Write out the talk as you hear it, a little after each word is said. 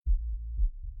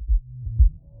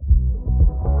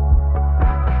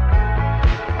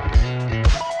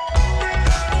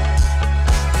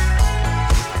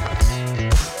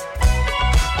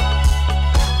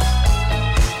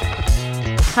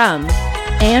come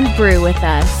and brew with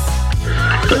us.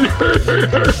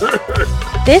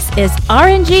 This is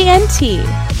RNGNT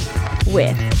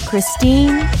with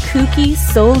Christine Kooky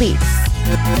Solis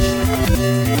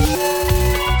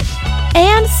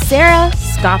and Sarah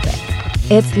Skopik.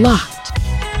 It's locked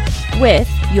with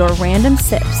your random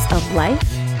sips of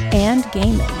life and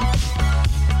gaming.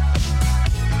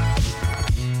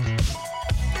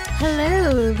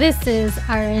 Hello, this is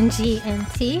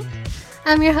RNGNT.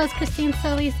 I'm your host, Christine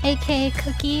Solis, aka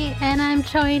Cookie, and I'm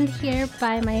joined here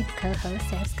by my co-host,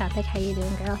 Sarah Skopik. How you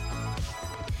doing, girl?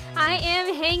 I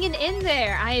am hanging in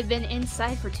there. I have been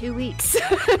inside for 2 weeks.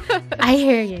 I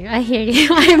hear you.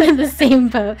 I'm in the same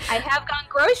boat. I have gone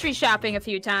grocery shopping a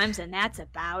few times, and that's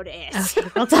about it. Okay,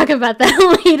 we'll talk about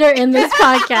that later in this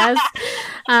podcast.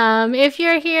 If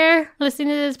you're here listening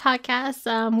to this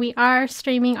podcast, we are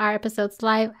streaming our episodes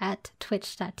live at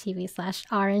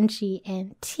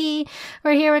twitch.tv/RNGNT.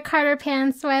 We're here with Carter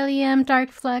Pants, William, Dark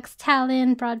Flux,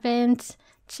 Talon, Broadbent,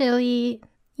 Chili,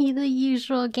 the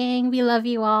usual gang. We love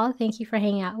you all. Thank you for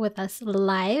hanging out with us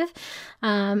live.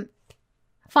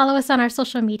 Follow us on our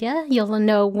social media. You'll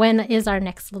know when is our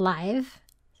next live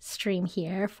stream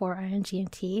here for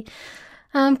RNGNT.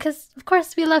 Because, of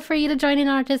course, we love for you to join in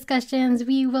our discussions.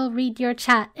 We will read your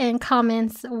chat and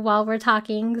comments while we're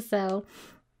talking. So,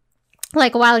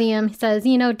 like William says,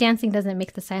 dancing doesn't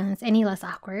make the silence any less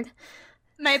awkward.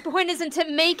 My point isn't to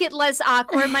make it less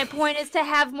awkward. My point is to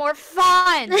have more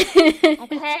fun.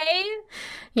 Okay?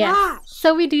 Yeah. Gosh.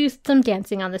 So we do some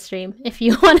dancing on the stream. If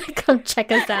you want to come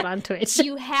check us out on Twitch.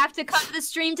 You have to come to the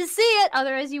stream to see it.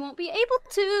 Otherwise, you won't be able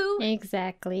to.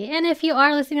 Exactly. And if you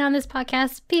are listening on this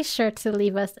podcast, be sure to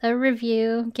leave us a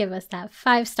review. Give us that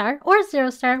 5-star or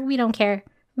 0-star. We don't care.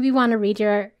 We want to read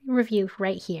your review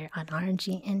right here on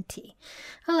RNGNT.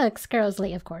 Oh, look,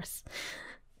 Scarlsley, of course.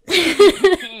 Woo!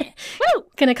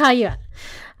 Gonna call you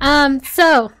out.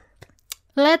 So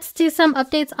let's do some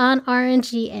updates on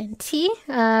RNGNT.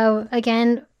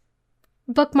 Again,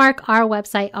 bookmark our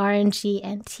website,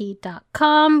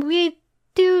 rngnt.com. We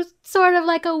do sort of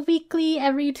like a weekly,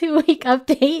 every 2-week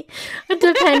update,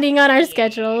 depending on our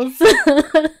schedules.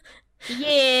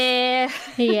 Yeah.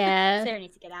 Yeah. Sarah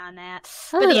needs to get on that.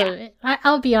 But yeah.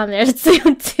 I'll be on there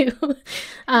soon too.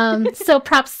 So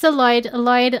props to Lloyd.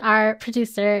 Lloyd, our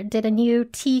producer, did a new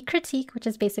tea critique, which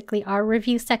is basically our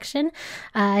review section.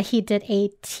 He did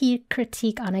a tea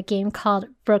critique on a game called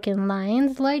Broken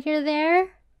Lines. Lloyd, you're there?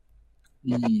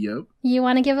 Yep. You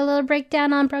want to give a little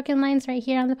breakdown on Broken Lines right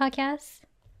here on the podcast?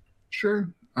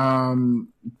 Sure.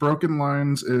 Broken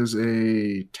Lines is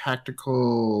a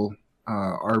tactical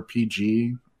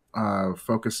RPG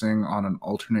focusing on an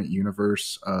alternate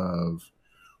universe of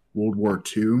World War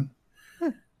II.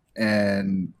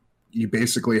 And you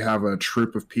basically have a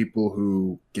troop of people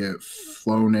who get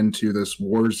flown into this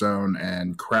war zone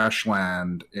and crash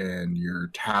land, and you're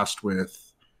tasked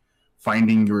with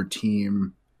finding your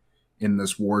team in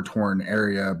this war-torn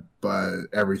area, but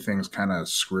everything's kind of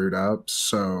screwed up.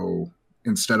 So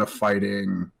instead of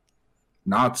fighting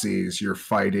Nazis, you're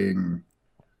fighting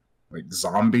like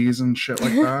zombies and shit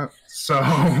like that. So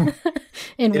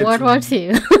in World War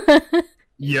II.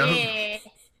 Yep. Yeah.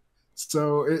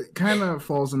 So it kind of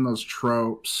falls in those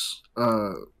tropes,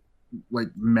 like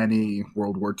many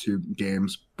World War II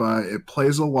games, but it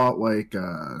plays a lot like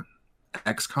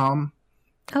XCOM.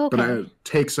 Okay. But it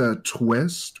takes a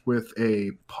twist with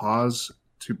a pause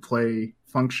to play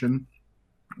function,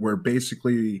 where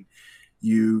basically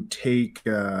you take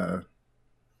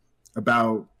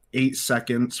about 8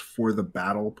 seconds for the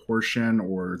battle portion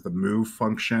or the move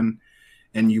function,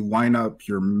 and you line up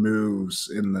your moves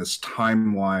in this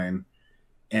timeline,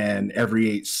 and every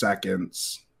 8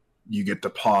 seconds you get to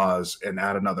pause and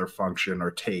add another function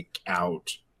or take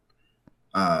out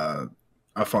a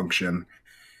function.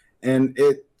 And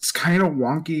it's kind of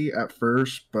wonky at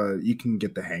first, but you can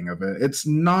get the hang of it. It's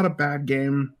not a bad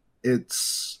game.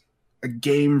 It's a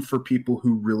game for people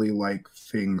who really like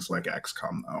things like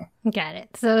XCOM, though. Got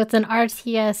it. So it's an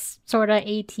RTS sort of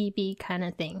ATB kind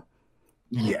of thing.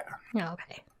 Yeah.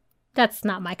 Okay. That's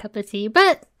not my cup of tea,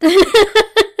 but did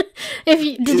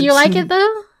you like it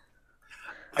though?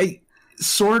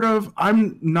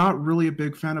 I'm not really a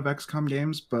big fan of XCOM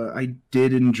games, but I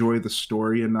did enjoy the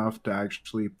story enough to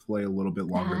actually play a little bit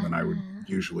longer than I would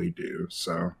usually do.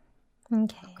 So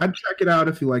okay. I'd check it out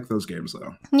if you like those games,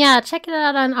 though. Yeah, check it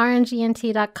out on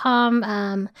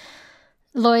rngnt.com.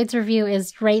 Lloyd's review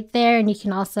is right there, and you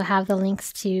can also have the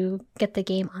links to get the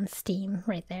game on Steam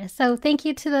right there. So thank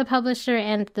you to the publisher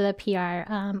and the PR,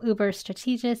 Uber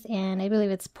Strategist, and I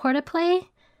believe it's Portaplay.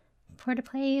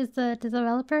 Portaplay is the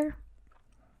developer.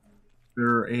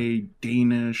 They're a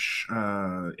Danish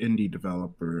indie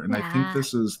developer, and I think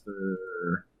this is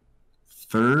their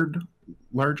third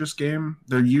largest game.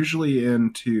 They're usually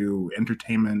into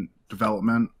entertainment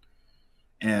development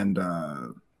and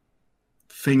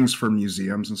things for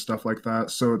museums and stuff like that.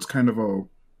 So it's kind of a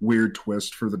weird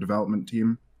twist for the development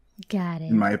team. Got it.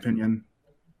 In my opinion.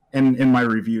 And in my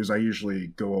reviews, I usually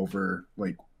go over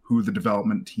like who the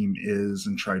development team is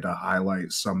and try to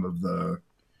highlight some of the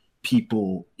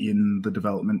people in the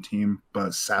development team.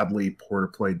 But sadly,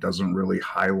 Portaplay doesn't really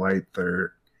highlight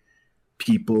their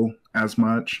people as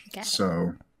much.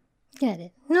 Get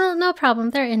it. No problem.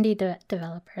 They're indie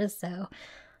developers, so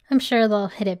I'm sure they'll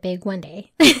hit it big one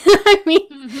day. I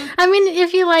mean,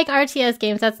 if you like RTS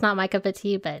games, that's not my cup of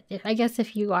tea. But I guess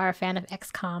if you are a fan of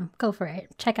XCOM, go for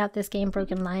it. Check out this game,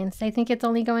 Broken Lines. I think it's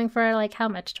only going for like how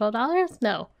much? $12?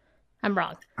 No, I'm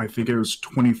wrong. I think it was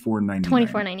 $24.99.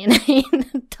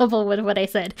 $24.99. Double with what I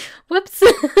said. Whoops.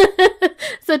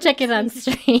 So check it on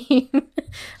stream,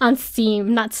 on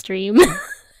Steam, not stream.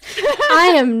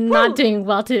 I am not doing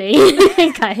well today,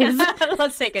 guys.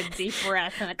 Let's take a deep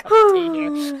breath and a cup of tea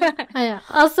here.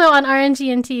 Also on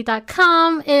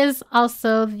rngnt.com is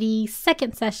also the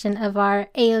second session of our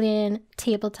Alien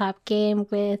tabletop game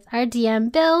with our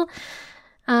DM, Bill.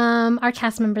 Our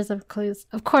cast members, of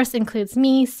course, includes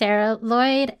me, Sarah,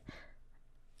 Lloyd,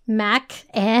 Mac,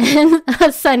 and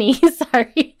Sunny.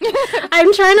 Sorry.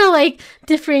 I'm trying to like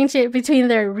differentiate between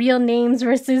their real names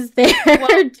versus their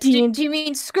do you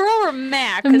mean Skrull or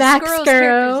Mac? Mac Skrull's Skrull.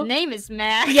 character's name is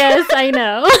Mac. Yes, I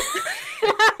know.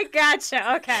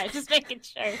 Gotcha. Okay, just making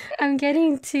sure. I'm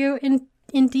getting too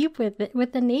in deep with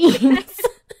the names.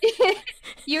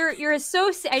 You're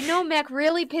associating. I know Mac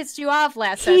really pissed you off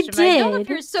last session. But I don't know if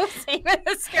you're associating with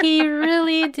this girl. He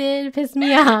really did piss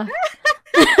me off.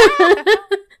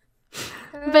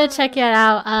 But check it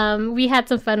out. We had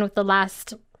some fun with the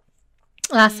last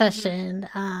session.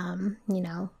 You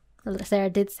know, Sarah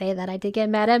did say that I did get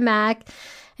mad at Mac,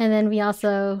 and then we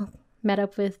also met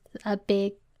up with a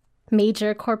big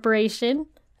major corporation.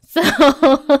 So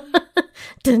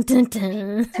dun dun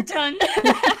dun. Done.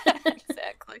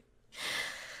 Exactly.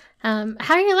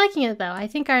 How are you liking it though? I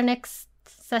think our next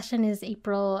session is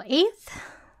April 8th.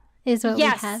 Is what we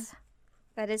have.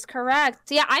 That is correct.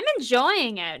 Yeah, I'm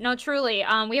enjoying it. No, truly.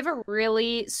 We have a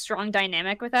really strong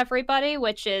dynamic with everybody,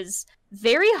 which is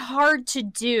very hard to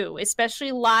do,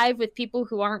 especially live with people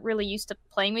who aren't really used to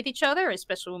playing with each other,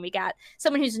 especially when we got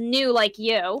someone who's new like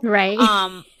you. Right.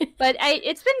 But I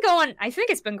think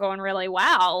it's been going really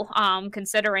well,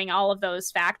 considering all of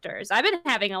those factors. I've been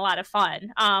having a lot of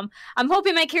fun. I'm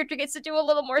hoping my character gets to do a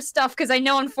little more stuff because I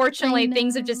know, unfortunately,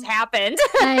 things have just happened.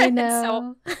 I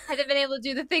know. So I haven't been able to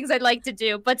do the things I'd like to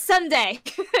do. But someday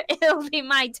it'll be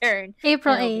my turn.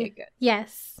 April 8th.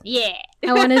 Yes. Yeah.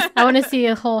 I want to see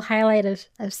a whole highlight of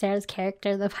Sarah's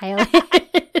character, the pilot.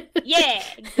 Yeah,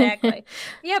 exactly.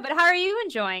 Yeah, but how are you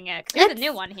enjoying it? 'Cause you're the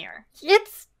new one here.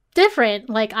 It's different.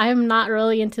 Like, I'm not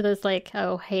really into this, like,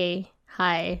 oh, hey,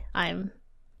 hi,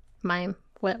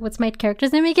 what's my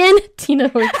character's name again? Tina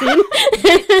Horton. I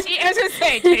was going to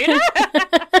say, Tina.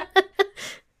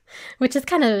 Which is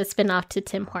kind of a spin-off to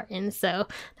Tim Horton, so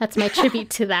that's my tribute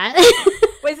to that.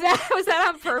 Was that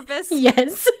on purpose?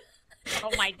 Yes.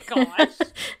 Oh my gosh.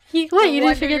 You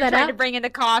didn't figure that out? Trying to bring in the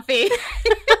coffee.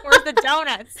 Where's the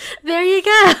donuts? There you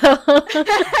go.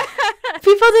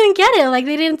 People didn't get it. Like,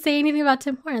 they didn't say anything about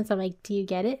Tim Hortons. So I'm like, do you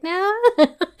get it now?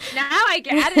 Now I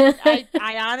get it.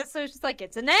 I honestly was just like,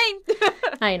 it's a name.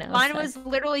 I know. Mine was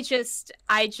literally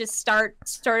I just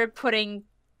started putting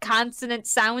consonant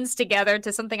sounds together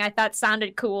to something I thought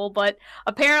sounded cool, but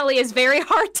apparently is very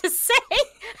hard to say.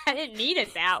 I didn't mean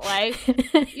it that way.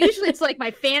 Usually it's like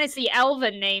my fantasy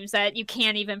elven names that you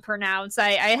can't even pronounce.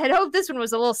 I had hoped this one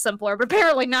was a little simpler, but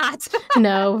apparently not.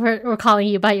 No, we're calling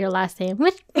you by your last name,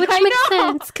 which makes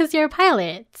sense because you're a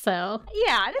pilot. So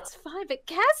yeah, that's fine. But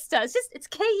Kesta, it's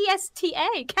Kesta. Kesta,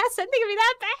 I think it'd be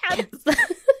that bad. It's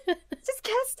just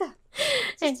Kesta.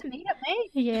 It's just a made-up name.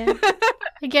 Yeah.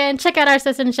 Again, check out our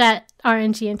session chat,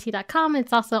 rngnt.com.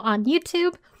 It's also on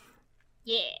YouTube.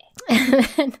 Yeah.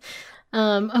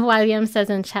 William says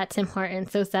in chat, Tim Horton,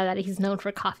 so sad that he's known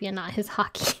for coffee and not his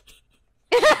hockey.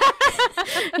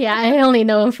 Yeah, I only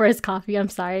know him for his coffee. I'm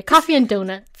sorry. Coffee and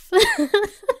donuts.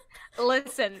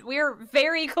 Listen, we're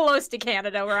very close to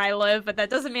Canada where I live, but that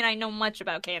doesn't mean I know much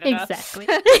about Canada. Exactly.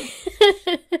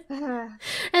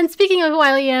 And speaking of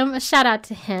William, a shout out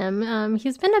to him.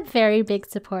 He's been a very big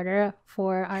supporter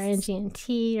for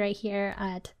RNGNT right here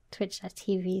at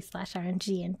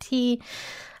twitch.tv/RNGNT.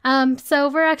 So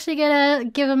we're actually gonna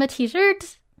give him a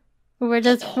t-shirt. We're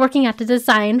just working out the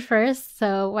design first.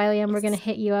 So William, we're gonna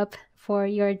hit you up for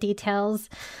your details,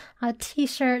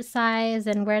 t-shirt size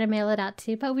and where to mail it out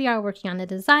to. But we are working on the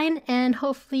design, and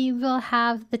hopefully we'll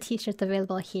have the t-shirts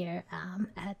available here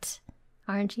at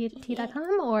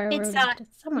rngt.com or It's a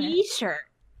somewhere. t-shirt.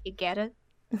 You get it?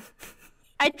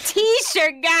 A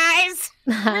t-shirt, guys!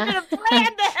 We're gonna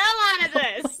plan the hell out of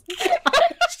this!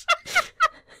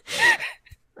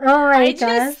 All right, I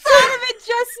just thought of it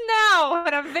just now,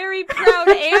 and I'm very proud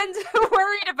and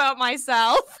worried about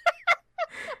myself.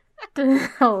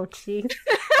 Oh, jeez.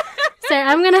 Sarah,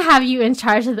 I'm going to have you in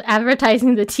charge of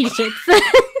advertising the t-shirts. I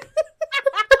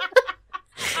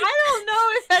don't know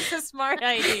if that's a smart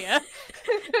idea.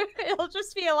 It'll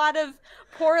just be a lot of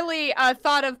poorly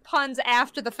thought of puns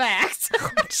after the fact.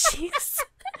 Oh, jeez.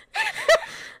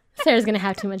 Sarah's going to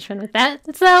have too much fun with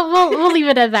that. So we'll leave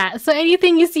it at that. So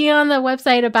anything you see on the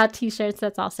website about t-shirts,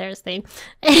 that's all Sarah's thing.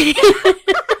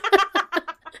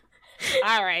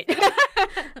 All right.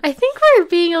 I think we're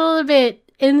being a little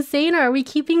bit insane. Are we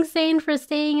keeping sane for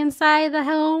staying inside the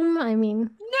home? I mean...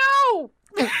 No!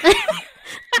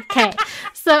 Okay.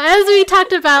 So as we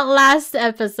talked about last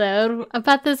episode,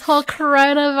 about this whole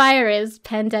coronavirus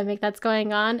pandemic that's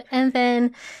going on, and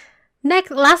then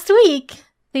last week,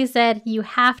 they said you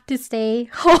have to stay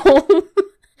home.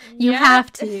 You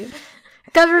have to.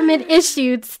 Government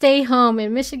issued stay home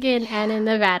in Michigan and in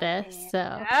Nevada.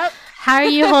 So how are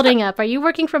you holding up? Are you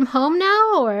working from home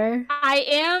now, or? I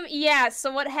am, yeah.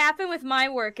 So what happened with my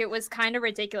work, it was kind of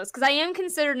ridiculous because I am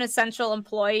considered an essential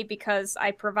employee because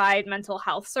I provide mental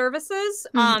health services.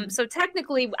 So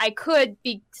technically I could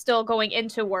be still going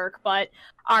into work, but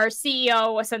our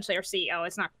CEO, essentially our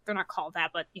CEO, they're not called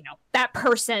that, but that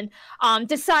person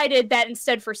decided that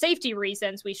instead for safety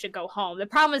reasons we should go home. The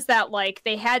problem is that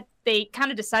they kind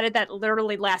of decided that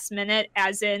literally last minute,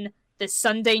 as in the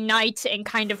Sunday night and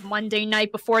kind of Monday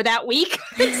night before that week.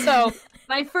 So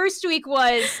my first week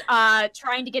was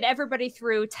trying to get everybody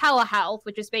through telehealth,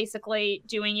 which is basically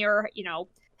doing your,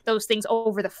 those things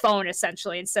over the phone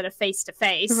essentially instead of face to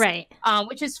face. Right.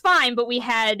 Which is fine, but we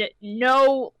had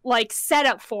no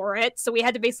setup for it. So we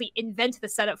had to basically invent the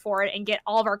setup for it and get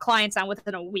all of our clients on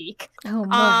within a week. Oh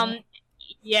my.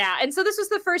 Yeah, and so this was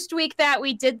the first week that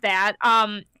we did that.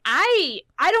 I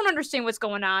don't understand what's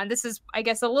going on. This is, I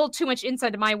guess, a little too much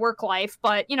inside of my work life,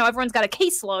 but, everyone's got a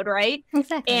caseload, right?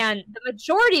 Exactly. And the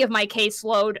majority of my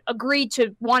caseload agreed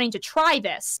to wanting to try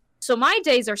this. So my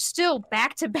days are still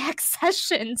back-to-back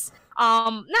sessions,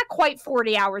 not quite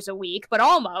 40 hours a week, but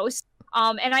almost.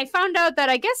 And I found out that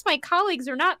I guess my colleagues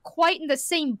are not quite in the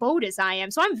same boat as I am,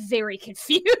 so I'm very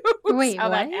confused. Wait, how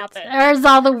what? that happened. Or is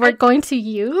all the work going to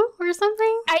you or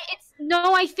something?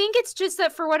 I think it's just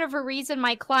that for whatever reason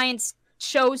my clients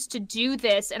chose to do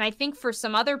this, and I think for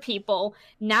some other people,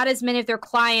 not as many of their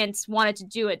clients wanted to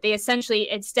do it. They essentially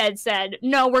instead said,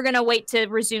 no, we're going to wait to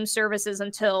resume services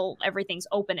until everything's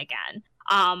open again.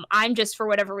 I'm just, for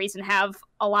whatever reason, have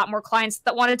a lot more clients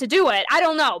that wanted to do it. I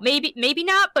don't know. Maybe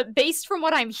not, but based from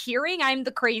what I'm hearing, I'm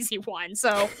the crazy one. So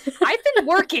I've been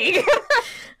working.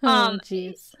 Oh,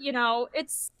 jeez.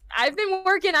 I've been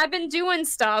working, I've been doing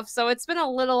stuff, so it's been a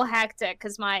little hectic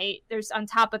because there's on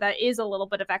top of that is a little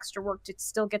bit of extra work to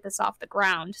still get this off the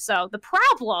ground. So the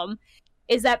problem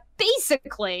is that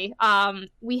basically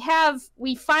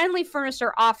we finally furnished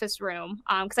our office room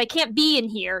because I can't be in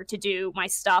here to do my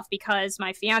stuff because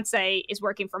my fiance is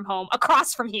working from home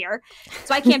across from here.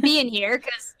 So I can't be in here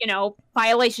because,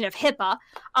 violation of HIPAA.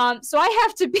 So I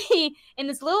have to be in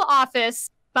this little office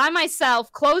by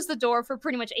myself, close the door for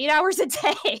pretty much 8 hours a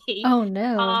day. Oh,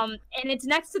 no. And it's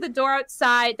next to the door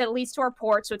outside that leads to our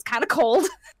porch, so it's kind of cold.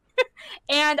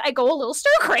 And I go a little stir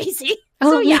crazy.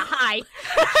 Oh, so yeah, no. hi.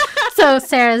 So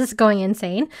Sarah's going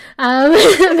insane,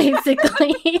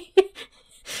 basically.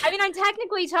 I mean, I'm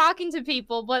technically talking to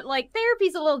people, but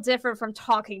therapy's a little different from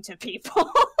talking to people.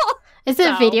 Is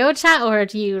it video chat or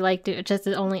do you do just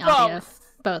only audio?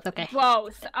 Both, okay.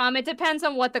 Both. It depends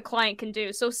on what the client can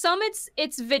do. So some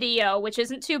it's video, which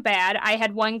isn't too bad. I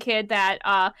had one kid that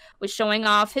was showing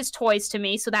off his toys to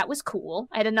me, so that was cool.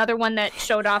 I had another one that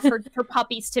showed off her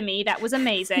puppies to me. That was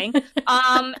amazing.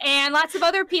 And lots of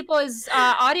other people is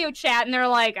audio chat, and they're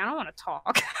like, I don't want to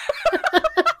talk.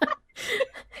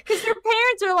 Because their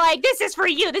parents are like, this is for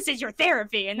you. This is your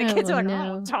therapy. And the kids are like, I don't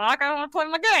want to talk. I don't want to play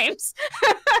my games.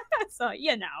 So,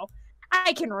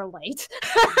 I can relate.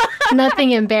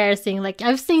 Nothing embarrassing.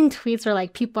 I've seen tweets where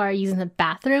people are using the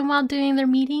bathroom while doing their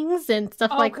meetings and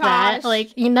stuff that.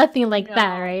 Gosh. Nothing like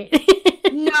that, right?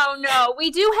 No.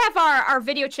 We do have our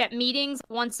video chat meetings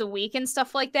once a week and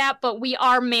stuff like that, but we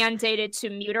are mandated to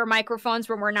mute our microphones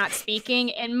when we're not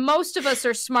speaking, and most of us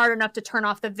are smart enough to turn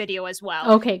off the video as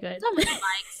well. Okay, good.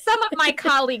 Some of my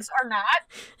colleagues are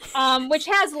not, which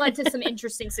has led to some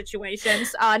interesting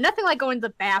situations. Nothing like going to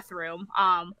the bathroom.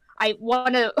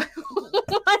 One of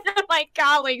my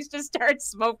colleagues just started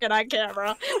smoking on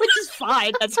camera, which is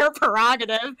fine. That's her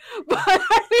prerogative. But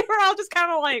we were all just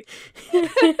kind of like,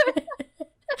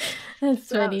 that's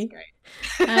funny.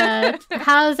 That was great.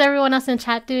 How's everyone else in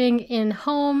chat doing in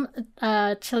home?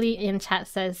 Chili in chat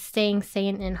says staying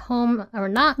sane in home or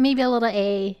not. Maybe a little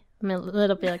A, a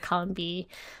little bit of column B.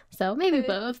 So maybe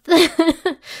both.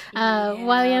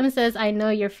 William says, I know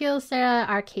your feel, Sarah.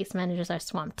 Our case managers are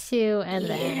swamped too. And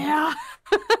then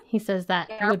he says that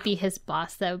it would be his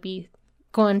boss that would be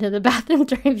going to the bathroom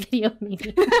during video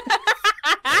meetings.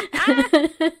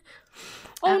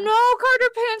 Oh no, Carter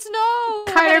Pants, no!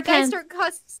 Carter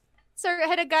Pants.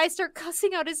 Had a guy start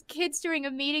cussing out his kids during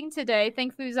a meeting today.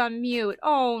 Thankfully, he was on mute.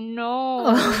 Oh no.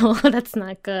 Oh, that's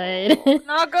not good.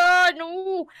 Not good,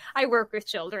 no. I work with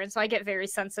children, so I get very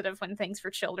sensitive when things for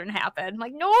children happen. I'm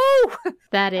like, no!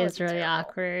 That is was really terrible.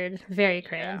 awkward. Very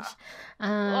cringe.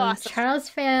 Awesome. Charles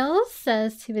Fails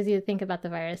says too busy to think about the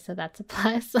virus, so that's a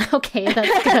plus. Okay,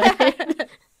 that's good.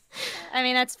 I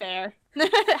mean, that's fair.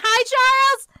 Hi,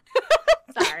 Charles!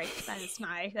 Sorry, that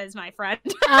is my friend.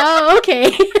 Oh, okay.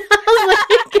 I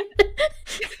was like,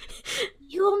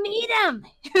 You'll meet him.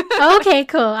 okay,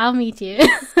 cool. I'll meet you.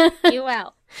 You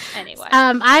will. Anyway.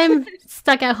 I'm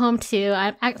stuck at home too.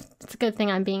 It's a good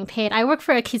thing I'm being paid. I work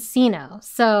for a casino,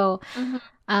 so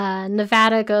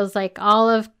Nevada goes like all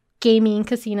of gaming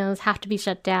casinos have to be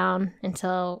shut down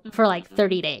for like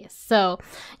 30 days. So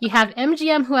you have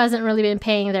MGM who hasn't really been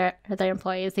paying their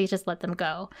employees. They just let them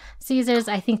go. Caesars,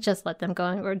 I think, just let them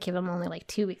go or give them only like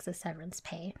 2 weeks of severance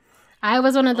pay. I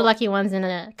was one of the lucky ones in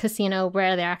a casino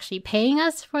where they're actually paying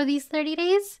us for these 30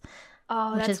 days.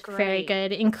 Oh, which that's is great. very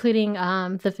good, including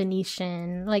the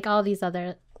Venetian, like all these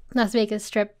other Las Vegas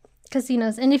Strip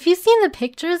casinos. And if you've seen the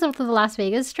pictures of the Las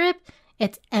Vegas Strip,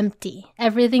 it's empty.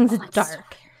 Everything's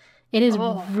dark. It is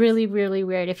really, really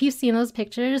weird. If you've seen those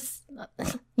pictures,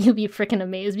 you'll be freaking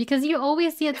amazed because you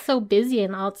always see it so busy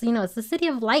and all. It's the city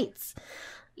of lights.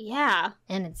 Yeah.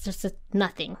 And it's just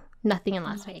nothing in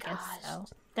Las Vegas. Gosh. So.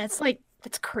 That's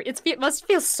it must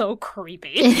feel so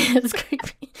creepy. It is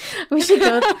creepy. We should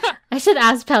go. I should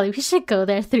ask Pelly. We should go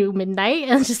there through midnight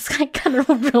and just like kind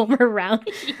of roam around.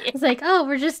 Yeah. It's like, oh,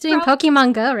 we're just doing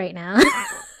Pokemon Go right now.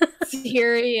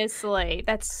 Seriously,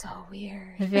 that's so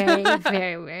weird. Very,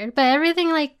 very weird. But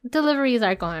everything like deliveries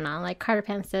are going on. Like Carter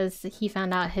Pan says, he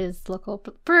found out his local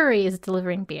brewery is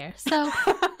delivering beer, so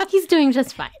he's doing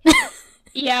just fine.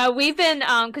 Yeah, we've been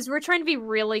because we're trying to be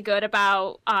really good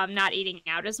about not eating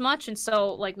out as much, and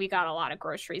so like we got a lot of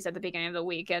groceries at the beginning of the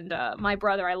week. And my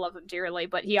brother, I love him dearly,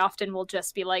 but he often will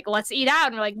just be like, "Let's eat out,"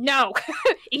 and we're like, "No,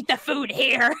 eat the food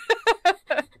here."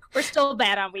 We're still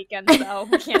bad on weekends, so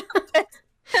we can't help it.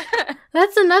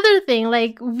 That's another thing.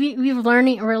 Like we're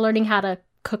learning how to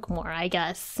cook more, I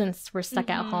guess, since we're stuck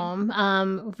at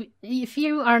home. If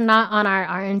you are not on our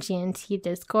RNGNT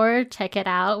Discord, check it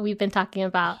out. We've been talking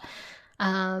about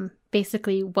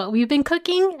basically what we've been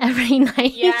cooking every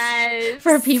night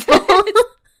for people.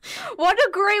 What a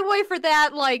great way for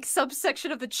that like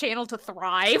subsection of the channel to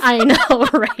thrive. I know,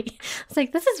 right? It's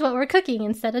like, this is what we're cooking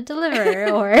instead of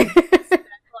Deliverr or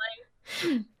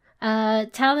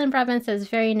Talon Brabant says,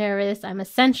 very nervous. I'm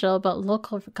essential, but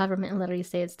local government literally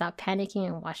says stop panicking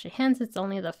and wash your hands. It's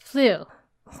only the flu.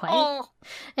 What? Oh.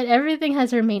 And everything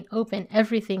has remained open,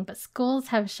 everything, but schools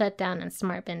have shut down and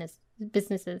smart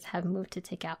businesses have moved to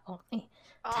take out only.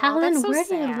 Talon, that's so where sad.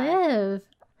 do you live?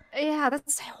 Yeah,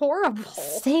 that's horrible.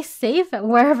 Stay safe at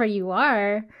wherever you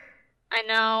are. I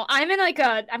know.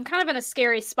 I'm kind of in a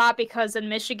scary spot because in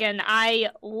Michigan, I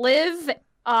live,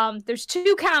 there's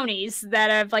 2 counties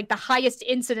that have like the highest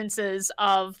incidences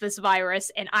of this virus,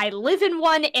 and I live in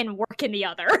one and work in the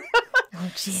other.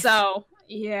 Oh, geez. So,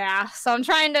 yeah. So I'm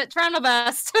trying my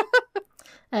best.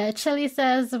 Chili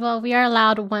says, well, we are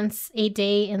allowed once a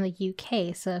day in the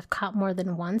UK, so if caught more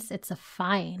than once, it's a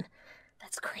fine.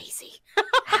 That's crazy.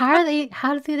 How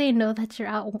do they know that you're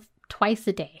out twice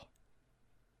a day?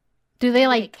 Do they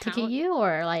like ticket you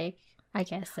or like, I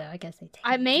guess so. I guess they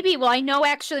take maybe. Well, I know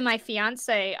actually my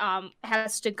fiance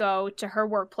has to go to her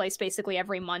workplace basically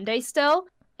every Monday still.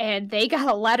 And they got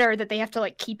a letter that they have to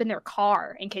like keep in their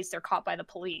car in case they're caught by the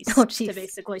police. Oh, jeez. To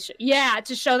basically,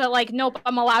 to show that like, nope,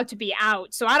 I'm allowed to be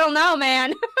out. So I don't know,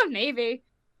 man. Maybe.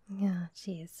 Yeah,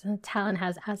 jeez. Talon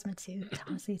has asthma too.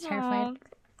 Honestly terrified.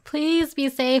 Please be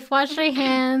safe. Wash your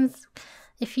hands.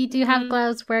 If you do have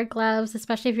gloves, wear gloves,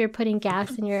 especially if you're putting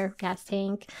gas in your gas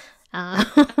tank.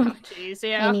 Jeez,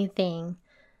 yeah. Anything.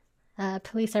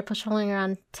 Police are patrolling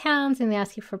around towns and they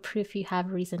ask you for proof you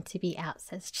have reason to be out,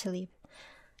 says Chili.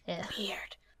 Ugh.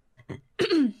 Weird. I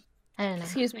don't know.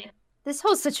 Excuse me. This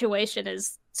whole situation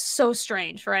is so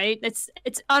strange, right? It's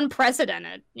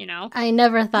unprecedented, you know? I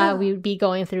never thought we would be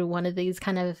going through one of these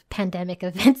kind of pandemic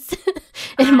events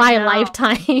in my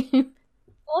lifetime.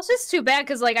 Well, it's just too bad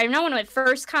because, like, I know when it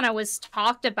first kind of was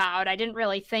talked about, I didn't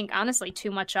really think, honestly,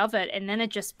 too much of it, and then it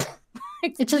just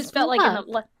it just felt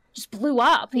like just blew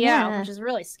up, yeah, which is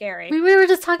really scary. We were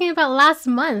just talking about last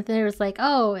month, and it was like,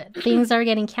 oh, things are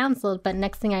getting canceled, but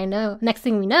next thing we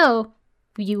know,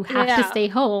 you have to stay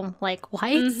home. Like, what?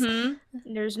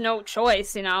 Mm-hmm. There's no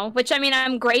choice, you know? Which, I mean,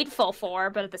 I'm grateful for,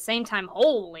 but at the same time,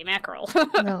 holy mackerel.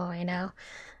 Oh, I know.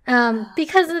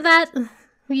 Because of that,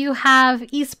 you have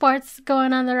esports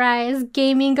going on the rise,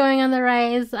 gaming going on the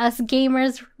rise. Us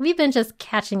gamers, we've been just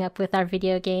catching up with our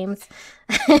video games.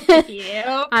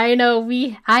 Yep. I know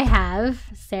I have.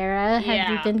 Sarah, have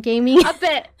you been gaming? A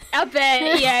bit.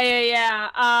 Yeah.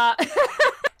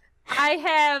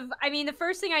 I mean, the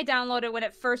first thing I downloaded when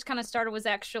it first kind of started was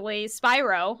actually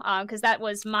Spyro, because that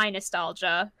was my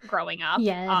nostalgia growing up.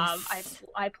 Yes.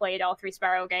 I played all 3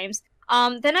 Spyro games.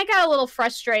 Then I got a little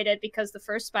frustrated because the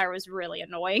first Spyro was really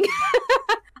annoying.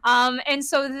 And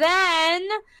so then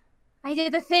I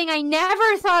did the thing I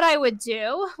never thought I would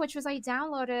do, which was I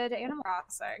downloaded Animal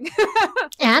Crossing.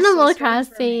 Animal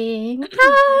Crossing.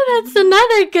 Oh, that's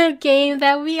another good game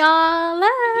that we all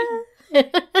love.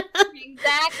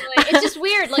 Exactly. It's just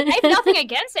weird. Like, I have nothing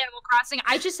against Animal Crossing.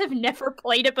 I just have never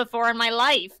played it before in my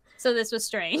life. So this was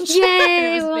strange.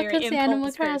 Yay! Welcome to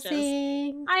Animal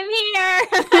Crossing. I'm here.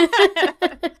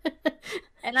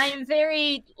 And I am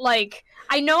very, like,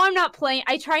 I know I'm not playing.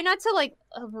 I try not to, like,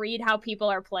 read how people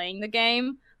are playing the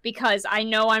game because I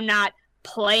know I'm not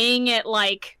playing it,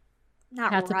 like,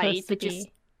 not right. But just,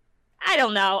 I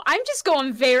don't know. I'm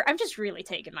just really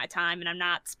taking my time and I'm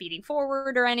not speeding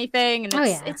forward or anything. And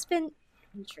it's been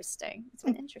interesting.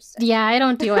 Yeah, I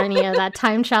don't do any of that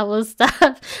time travel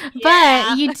stuff.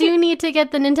 But you do need to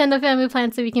get the Nintendo Family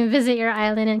Plan so we can visit your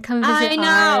island and come visit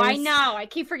I know. I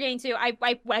keep forgetting to.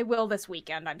 I will this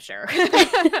weekend, I'm sure.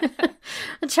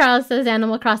 Charles says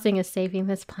Animal Crossing is saving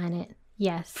this planet.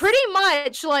 Yes. Pretty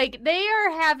much. Like, they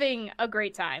are having a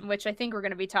great time, which I think we're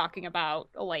going to be talking about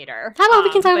later. How about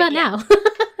we can talk about now?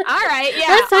 All right, yeah.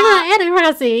 Let's talk about Animal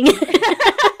Crossing.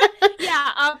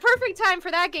 Perfect time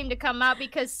for that game to come out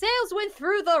because sales went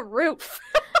through the roof.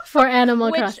 For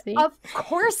Animal Crossing. Of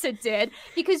course it did,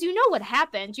 because you know what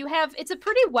happened. It's a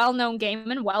pretty well-known game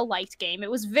and well-liked game.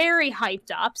 It was very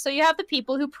hyped up, so you have the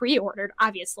people who pre-ordered,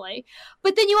 obviously.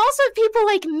 But then you also have people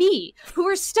like me who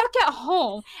are stuck at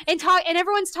home and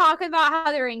everyone's talking about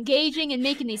how they're engaging and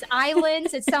making these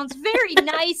islands. It sounds very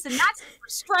nice and not super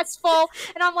stressful.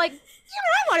 And I'm like,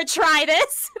 I want to try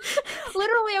this.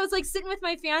 Literally, I was like sitting with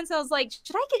my fiance. I was like,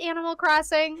 should I get Animal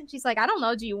Crossing? And she's like, I don't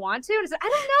know. Do you want to? And I said, I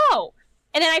don't know.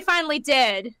 And then I finally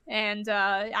did. And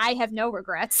I have no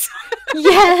regrets.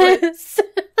 Yes.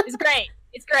 It's great.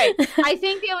 It's great. I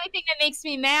think the only thing that makes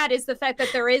me mad is the fact that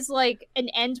there is like an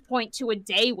end point to a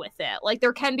day with it. Like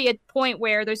there can be a point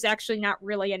where there's actually not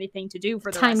really anything to do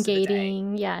for the time rest gating.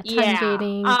 of the day. Yeah, time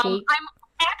gating. I'm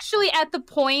actually at the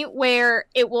point where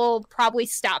it will probably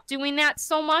stop doing that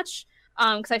so much.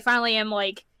 Because I finally am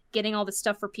like getting all the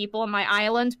stuff for people on my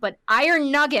island. But iron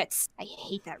nuggets, I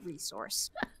hate that resource.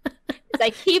 I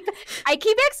keep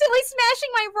accidentally smashing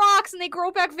my rocks and they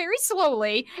grow back very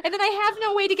slowly. And then I have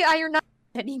no way to get iron nuggets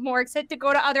anymore except to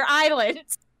go to other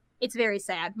islands. It's very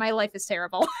sad. My life is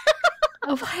terrible.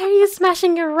 Oh, why are you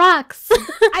smashing your rocks?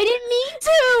 I didn't mean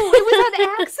to. It was an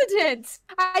accident.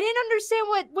 I didn't understand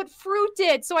what fruit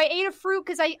did. So I ate a fruit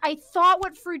because I thought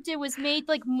what fruit did was made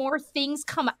like more things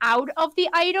come out of the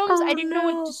items. Oh, I didn't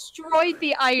know it destroyed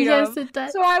the item. Yes, it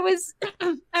does. So I was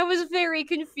very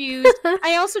confused.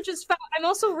 I'm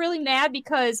also really mad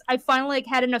because I finally like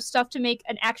had enough stuff to make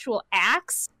an actual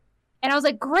axe. And I was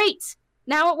like, great.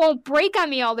 Now it won't break on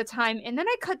me all the time. And then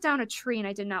I cut down a tree and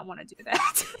I did not want to do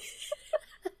that.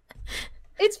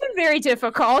 It's been very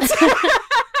difficult.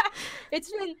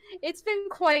 It's been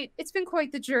quite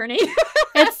the journey.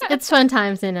 It's fun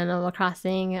times in Animal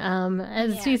Crossing.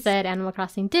 As you said, Animal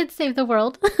Crossing did save the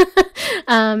world.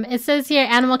 It says here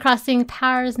Animal Crossing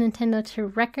powers Nintendo to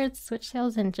record Switch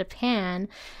sales in Japan,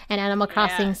 and Animal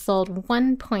Crossing sold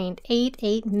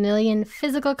 1.88 million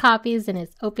physical copies in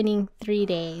its opening 3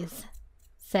 days,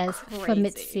 says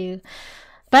Famitsu.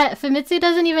 But Famitsu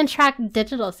doesn't even track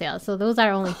digital sales, so those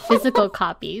are only physical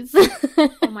copies.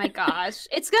 Oh my gosh.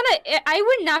 I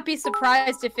would not be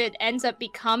surprised if it ends up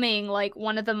becoming like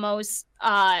one of the most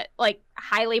like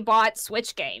highly bought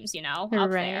Switch games, up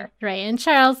there. Right. And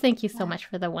Charles, thank you so much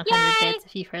for the 100 Yay! bits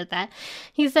if you've heard that.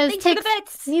 He says Thanks for the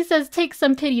bits. He says take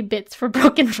some pity bits for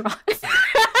Broken Rocks.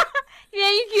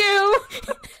 Thank you.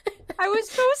 I was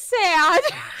so sad.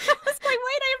 I was like,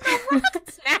 wait, I have no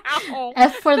rocks now.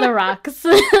 F for the rocks.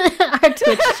 Our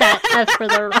Twitch chat, F for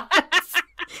the rocks.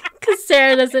 Because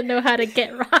Sarah doesn't know how to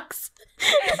get rocks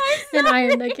and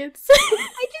iron nuggets. I just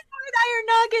wanted iron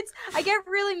nuggets. I get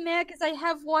really mad because I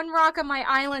have one rock on my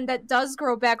island that does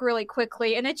grow back really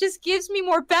quickly, and it just gives me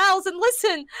more bells. And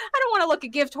listen, I don't want to look a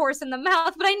gift horse in the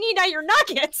mouth, but I need iron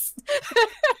nuggets.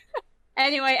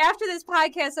 Anyway, after this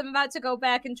podcast, I'm about to go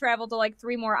back and travel to like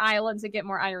 3 more islands and get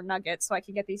more iron nuggets so I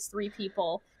can get these 3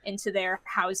 people into their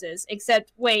houses.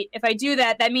 Except, wait, if I do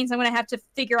that, that means I'm going to have to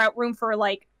figure out room for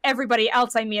like everybody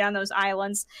else I meet on those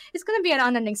islands. It's going to be an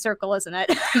unending circle, isn't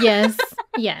it? Yes.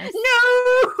 No! I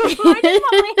just want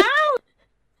my house!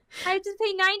 I have to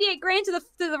pay 98 grand to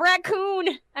the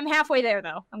raccoon. I'm halfway there,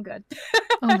 though. I'm good.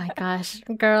 Oh my gosh.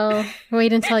 Girl,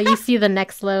 wait until you see the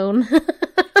next loan. No!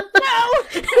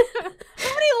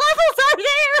 How many levels are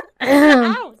there?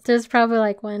 There's probably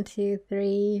like 1, 2,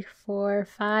 3, 4,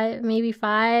 5, maybe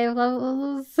 5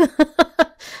 levels.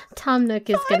 Tom Nook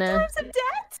is 5 gonna. times of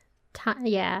debt?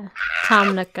 Yeah,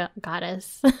 Tom Nook got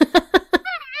us.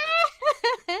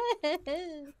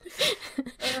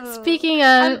 Speaking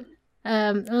of,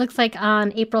 it looks like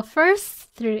on April 1st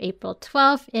through April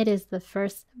 12th, it is the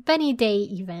first Bunny Day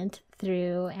event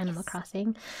through Animal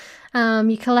Crossing.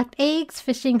 You collect eggs,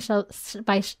 fishing,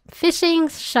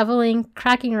 shoveling,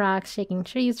 cracking rocks, shaking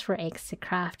trees for eggs to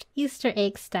craft Easter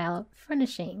egg style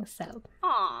furnishings. So,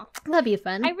 Aw. that'll be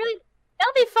fun. That'll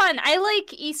be fun. I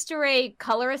like Easter egg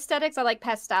color aesthetics. I like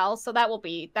pastels, so that will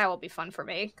be fun for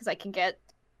me because I can get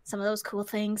some of those cool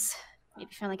things. Maybe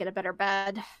finally get a better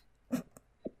bed.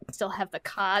 Still have the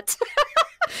cot.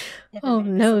 Oh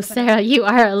no, Sarah, you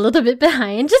are a little bit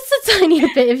behind. Just a tiny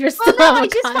bit if you're still I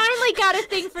just finally got a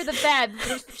thing for the bed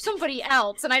for somebody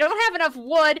else, and I don't have enough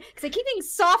wood because I keep getting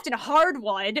soft and hard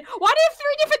wood. Why do you have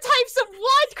 3 different types of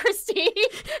wood, Christy?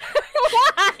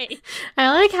 Why?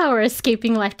 I like how we're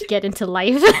escaping life to get into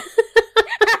life.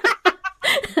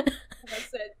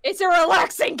 That's it. It's a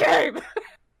relaxing game.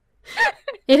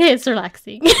 It is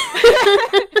relaxing.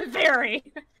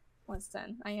 Very.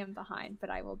 Listen, I am behind, but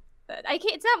I will. I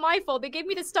can't. It's not my fault. They gave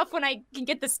me the stuff when I can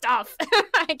get the stuff.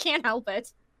 I can't help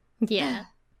it. Yeah.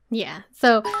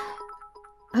 So,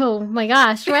 oh my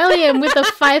gosh, William with the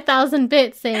 5,000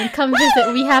 bits saying, "Come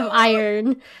visit. We have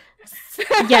iron."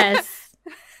 Yes.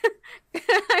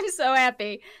 I'm so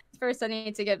happy. First, I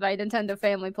need to get my Nintendo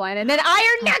Family Plan, and then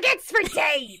iron nuggets for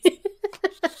days.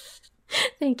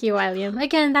 Thank you, William.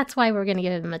 Again, that's why we're gonna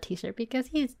give him a T-shirt because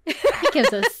he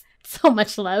gives us so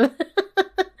much love.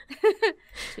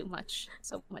 Too much.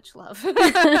 So much love.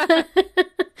 The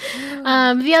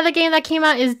other game that came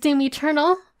out is Doom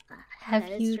Eternal.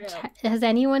 Has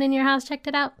anyone in your house checked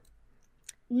it out?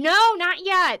 No, not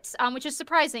yet. Which is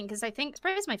surprising because I think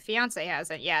my fiance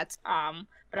hasn't yet.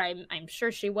 But I'm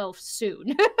sure she will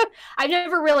soon. I've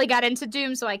never really got into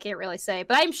Doom, so I can't really say.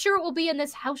 But I'm sure it will be in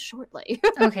this house shortly.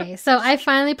 Okay, so I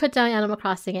finally put down Animal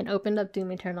Crossing and opened up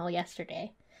Doom Eternal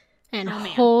yesterday. And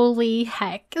holy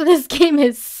heck, this game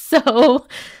is so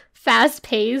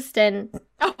fast-paced and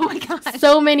oh my god,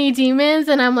 so many demons.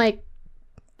 And I'm like,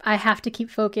 I have to keep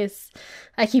focused.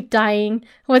 I keep dying.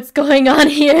 What's going on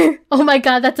here? Oh my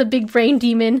god, that's a big brain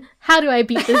demon. How do I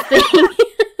beat this thing?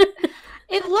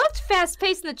 It looked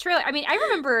fast-paced in the trailer. I mean, I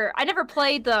remember I never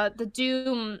played the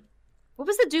Doom. What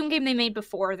was the Doom game they made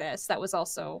before this that was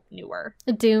also newer?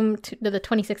 Doom, the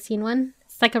 2016 one.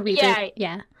 It's like a reboot.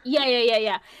 Yeah.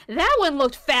 That one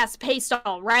looked fast-paced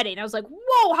already, and I was like,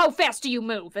 "Whoa, how fast do you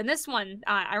move?" And this one,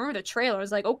 I remember the trailer. I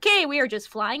was like, "Okay, we are just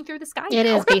flying through the sky." It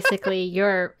is basically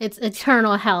it's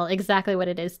eternal hell. Exactly what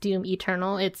it is. Doom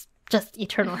Eternal. It's just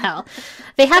eternal hell.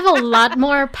 They have a lot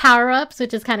more power-ups,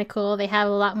 which is kind of cool. They have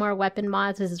a lot more weapon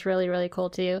mods, which is really, really cool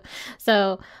too.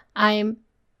 So I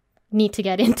need to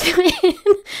get into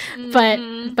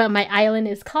it. But my island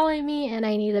is calling me and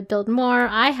I need to build more.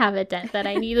 I have a debt that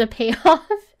I need to pay off.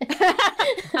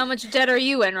 How much debt are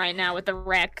you in right now with the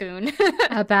raccoon?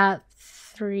 About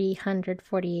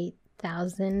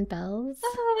 348,000 bells.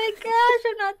 Oh my gosh,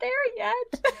 I'm not there yet.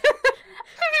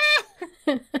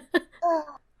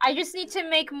 I just need to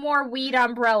make more weed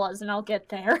umbrellas and I'll get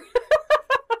there.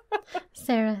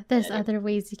 Sarah, there's other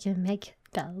ways you can make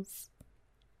bells.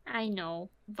 I know,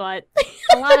 but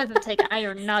a lot of them take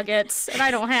iron nuggets, and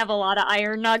I don't have a lot of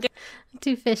iron nuggets.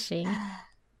 Do fishing.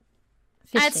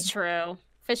 That's true.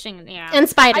 Fishing, yeah. And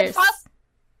spiders.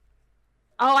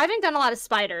 Oh, I haven't done a lot of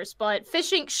spiders, but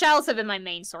fishing shells have been my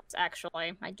main source,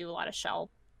 actually. I do a lot of shell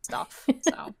stuff,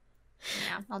 so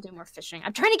yeah, I'll do more fishing.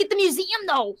 I'm trying to get the museum,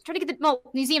 though. I'm trying to get the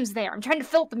museum's there. I'm trying to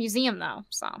fill up the museum, though,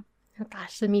 so. Oh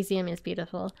gosh, the museum is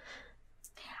beautiful.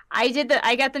 I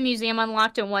got the museum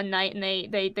unlocked in one night, and they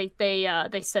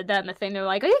said that in the thing. They're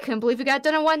like, "Oh, you couldn't believe we got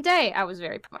done in one day." I was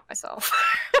very proud of myself.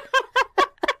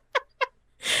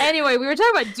 Anyway, we were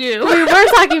talking about Doom. We were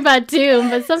talking about Doom,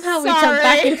 but somehow we jumped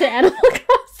back into Animal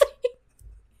Crossing.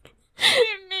 I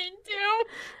didn't mean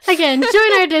to. Again,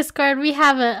 join our Discord. We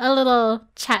have a little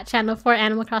chat channel for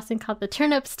Animal Crossing called the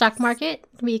Turnip Stock Market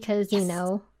because, you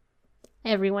know,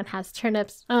 everyone has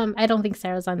turnips. I don't think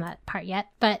Sarah's on that part yet,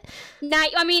 but...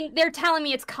 I mean, they're telling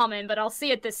me it's coming, but I'll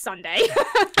see it this Sunday.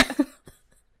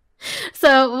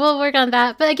 So we'll work on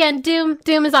that. But again, Doom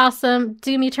is awesome.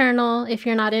 Doom Eternal, if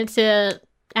you're not into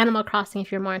Animal Crossing,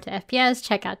 if you're more into FPS,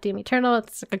 check out Doom Eternal.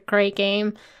 It's a great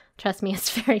game. Trust me, it's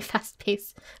very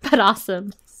fast-paced, but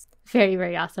awesome. Very,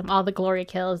 very awesome. All the glory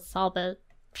kills, all the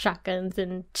shotguns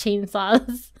and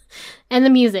chainsaws. And the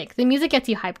music. The music gets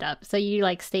you hyped up, so you,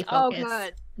 like, stay focused. Oh,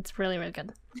 good. It's really, really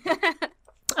good.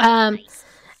 Nice.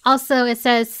 Also, it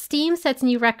says Steam sets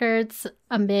new records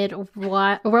amid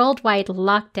worldwide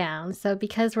lockdown. So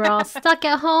because we're all stuck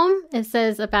at home, it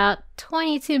says about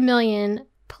 22 million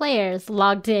players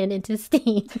logged into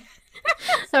Steam.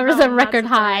 So it was a record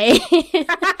high.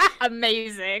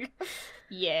 Amazing.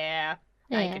 Yeah,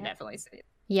 I can definitely see it.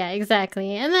 Yeah,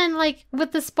 exactly. And then, like,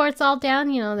 with the sports all down,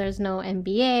 you know, there's no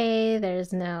NBA,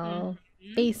 there's no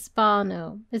baseball,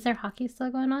 no... Is there hockey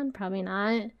still going on? Probably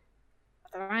not.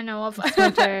 I know of.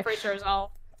 Winter. Pretty sure it's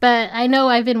all. But I know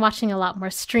I've been watching a lot more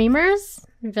streamers.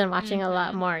 We've been watching a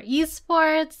lot more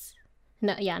esports.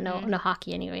 No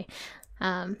hockey anyway.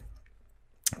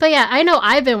 But yeah, I know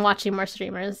I've been watching more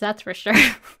streamers. That's for sure.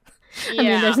 I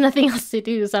mean, there's nothing else to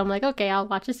do, so I'm like, okay, I'll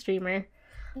watch a streamer.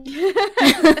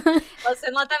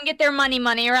 Listen, let them get their money,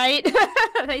 right?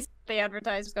 they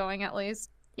advertise going at least.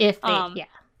 If they,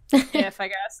 if I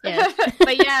guess. Yeah.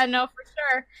 But yeah, no, for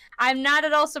sure. I'm not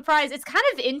at all surprised. It's kind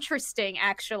of interesting,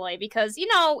 actually, because, you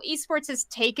know, esports has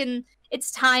taken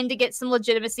its time to get some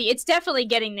legitimacy. It's definitely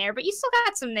getting there, but you still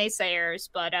got some naysayers.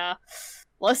 But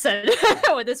listen,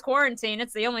 with this quarantine,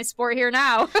 it's the only sport here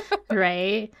now.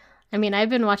 Right. I mean, I've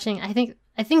been watching, I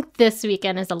think this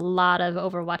weekend is a lot of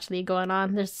Overwatch League going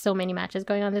on. There's so many matches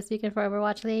going on this weekend for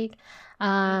Overwatch League.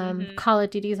 Call of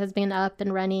Duty has been up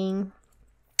and running.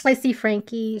 I see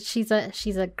Frankie. She's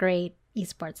a great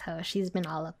esports host. She's been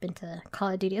all up into Call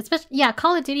of Duty.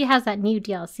 Call of Duty has that new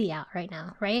DLC out right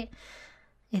now, right?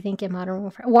 I think in Modern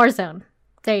Warfare. Warzone.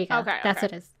 There you go. Okay, That's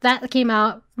what it is. That came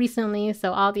out recently,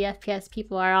 so all the FPS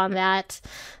people are on that.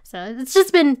 So it's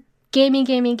just been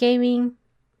gaming.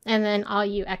 And then all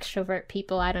you extrovert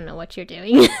people, I don't know what you're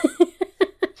doing.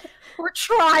 We're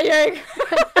trying.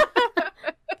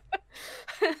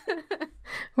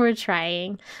 We're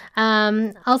trying.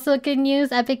 Also, good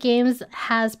news, Epic Games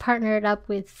has partnered up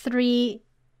with 3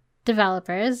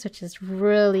 developers, which is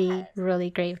really, really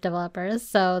great developers.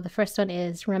 So the first one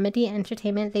is Remedy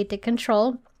Entertainment. They did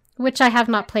Control, which I have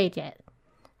not played yet.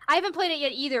 I haven't played it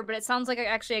yet either, but it sounds like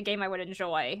actually a game I would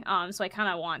enjoy. So I kind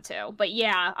of want to. But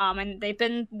yeah, and they've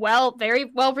been very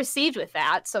well received with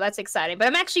that, so that's exciting. But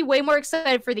I'm actually way more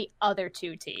excited for the other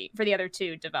two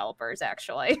developers,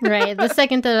 actually. Right. The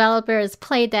second developer is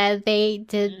Playdead. They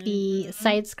did the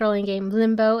side-scrolling game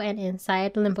Limbo and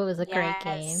Inside. Limbo is a great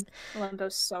game.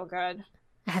 Limbo's so good.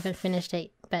 I haven't finished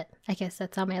it, but I guess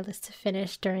that's on my list to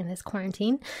finish during this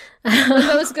quarantine.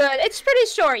 Limbo's good. It's pretty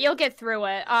short. You'll get through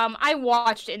it. I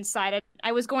watched Inside.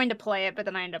 I was going to play it, but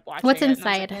then I ended up watching it. What's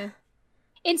Inside?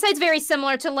 Inside's very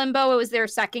similar to Limbo. It was their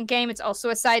second game. It's also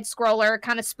a side-scroller,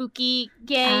 kind of spooky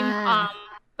game.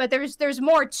 But there's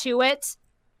more to it.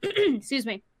 Excuse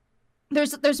me.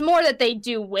 There's more that they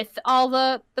do with all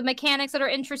the mechanics that are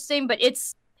interesting, but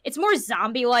it's more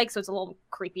zombie-like, so it's a little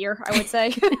creepier, I would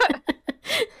say.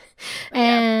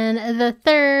 And the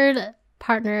third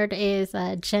partnered is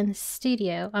Gen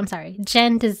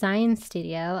Design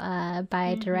Studio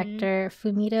by director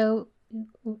Fumito.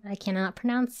 I cannot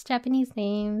pronounce Japanese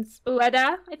names.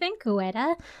 Ueda, I think.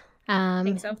 Ueda. I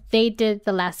think so. They did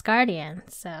The Last Guardian,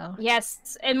 so.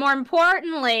 Yes, and more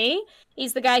importantly,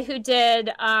 he's the guy who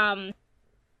did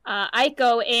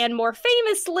Ico, and more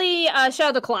famously, Shadow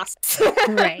of the Colossus.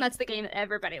 Right. That's the game that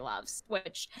everybody loves,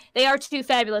 which they are 2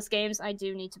 fabulous games. I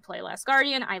do need to play Last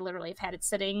Guardian. I literally have had it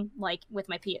sitting like with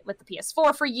the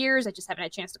PS4 for years. I just haven't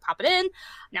had a chance to pop it in.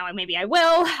 Now maybe I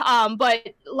will.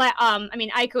 But I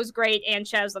mean, Ico's great, and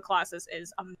Shadow of the Colossus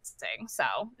is amazing. So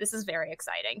this is very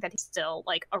exciting that he's still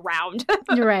like around.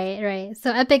 Right.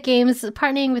 So Epic Games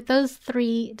partnering with those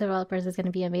 3 developers is going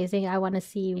to be amazing. I want to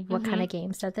see what kind of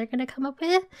games that they're going to come up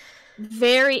with.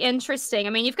 Very interesting. I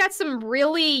mean, you've got some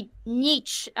really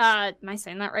niche, am I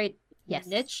saying that right? Yes.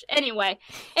 Niche? Anyway,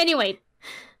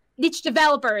 niche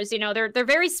developers, you know, they're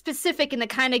very specific in the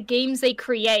kind of games they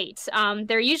create.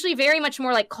 They're usually very much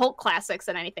more like cult classics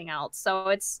than anything else. So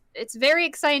it's very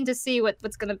exciting to see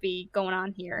what's going to be going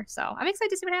on here. So I'm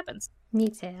excited to see what happens. Me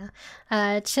too.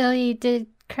 Chili did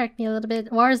correct me a little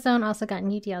bit. Warzone also got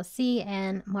new DLC,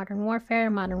 and Modern Warfare,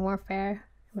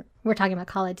 we're talking about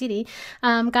Call of Duty,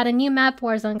 got a new map.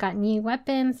 Warzone got new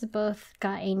weapons. Both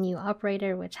got a new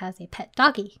operator, which has a pet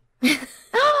doggy.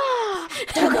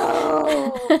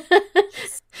 Doggo!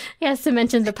 He has to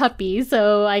mention the puppy,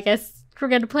 so I guess we're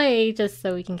going to play just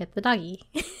so we can get the doggy.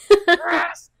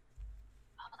 Yes!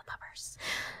 All the puppers.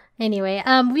 Anyway,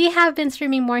 we have been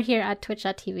streaming more here at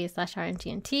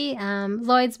twitch.tv/RNGNT.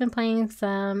 Lloyd's been playing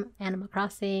some Animal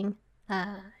Crossing.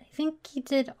 I think he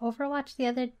did Overwatch the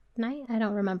other night. I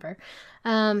don't remember.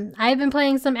 I've been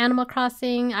playing some Animal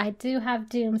Crossing. I do have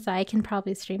Doom, so I can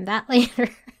probably stream that later.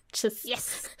 Just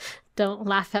yes. Don't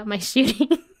laugh at my shooting.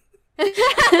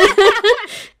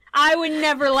 I would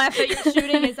never laugh at your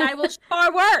shooting, as I will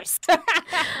far worse.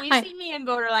 We've seen me in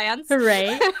Borderlands.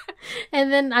 Right. And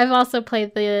then I've also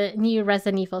played the new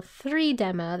Resident Evil 3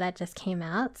 demo that just came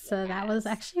out, so that was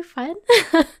actually fun.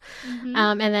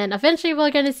 And then eventually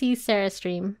we're going to see Sarah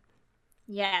stream.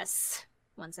 Yes.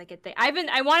 Once I get there.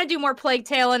 I want to do more Plague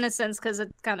Tale Innocence because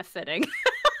it's kind of fitting.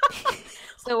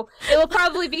 So it will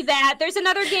probably be that. There's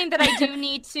another game that I do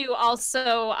need to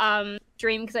also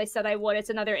stream because I said I would.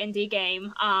 It's another indie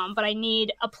game. But I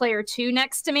need a player 2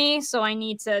 next to me, so I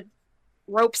need to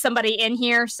rope somebody in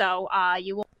here. So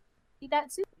you will see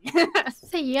that soon.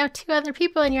 So you have 2 other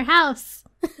people in your house.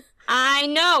 I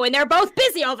know, and they're both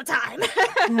busy all the time.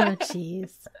 Oh,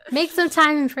 jeez. Make some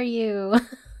time for you.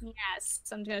 Yes,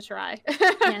 I'm gonna try.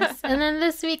 Yes, and then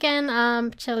this weekend,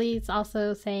 Chili's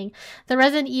also saying the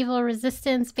Resident Evil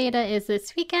Resistance beta is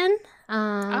this weekend.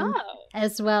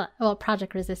 As well,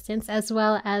 Project Resistance, as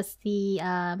well as the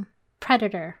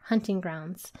Predator Hunting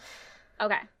Grounds.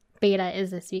 Okay. Beta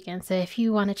is this weekend, so if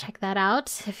you want to check that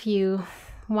out, if you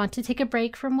want to take a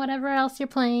break from whatever else you're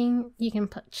playing, you can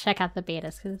check out the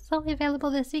betas because it's only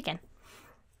available this weekend.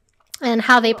 And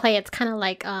how they play, it's kind of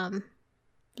like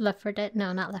Left 4 Dead.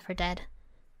 No, not Left 4 Dead.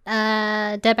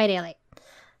 Dead by Daylight.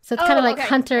 So it's kind of like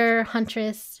Hunter,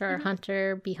 Huntress, or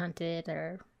Hunter, Be Hunted,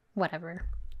 or whatever.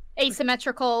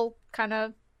 Asymmetrical kind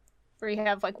of, where you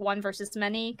have like one versus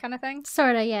many kind of thing?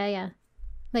 Sort of, yeah.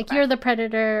 Like you're the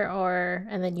predator,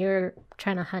 and then you're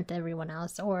trying to hunt everyone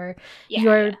else, or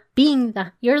you're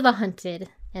the hunted,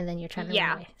 and then you're trying to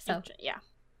run away. So yeah.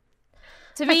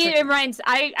 To me, it reminds.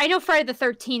 I know Friday the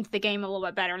 13th, the game, a little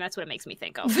bit better, and that's what it makes me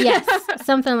think of. Yes,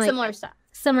 something like similar stuff.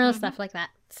 Similar stuff like that.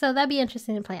 So that'd be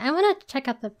interesting to play. I want to check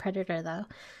out the Predator though,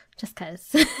 just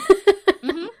cause.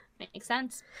 Makes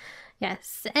sense.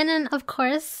 Yes, and then of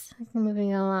course,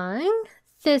 moving along.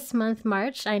 This month,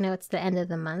 March, I know it's the end of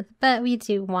the month, but we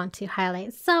do want to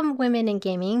highlight some women in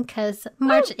gaming because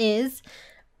March is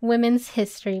Women's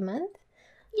History Month.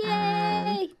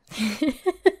 Yay!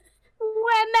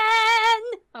 Women!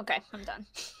 Okay, I'm done.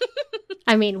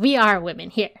 I mean, we are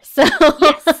women here, so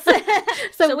yes.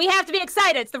 So we have to be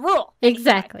excited. It's the rule.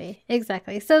 Exactly.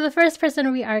 So the first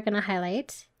person we are going to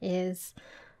highlight is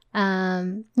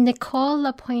Nicole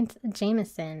LaPointe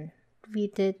Jameson.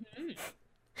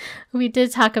 We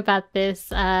did talk about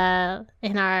this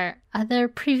in our other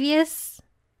previous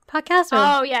podcast.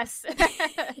 Oh yes.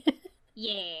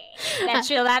 Yeah.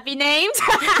 Shall that be named?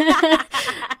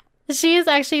 She is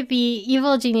actually the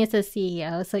Evil Geniuses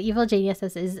CEO. So Evil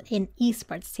Geniuses is an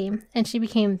esports team, and she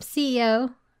became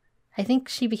CEO. I think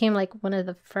she became like one of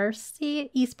the first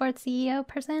esports CEO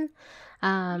person.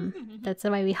 That's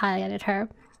why we highlighted her.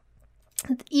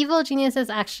 Evil Geniuses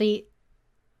actually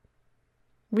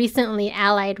recently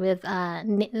allied with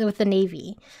the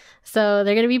Navy. So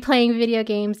they're going to be playing video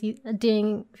games,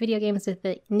 doing video games with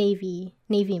the Navy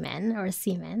men or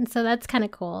seamen. So that's kind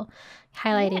of cool,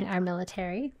 highlighting our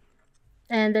military.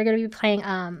 And they're going to be playing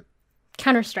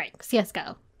Counter-Strike,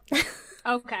 CSGO.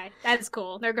 Okay, that's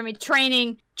cool. They're gonna be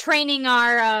training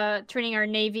our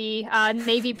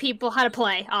Navy people how to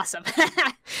play. Awesome.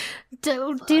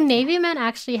 Do Navy men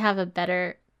actually have a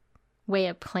better way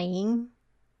of playing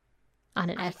on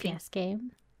an FPS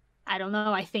game? I don't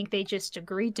know. I think they just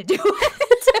agreed to do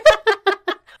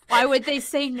it. Why would they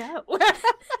say no?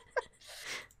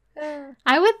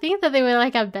 I would think that they would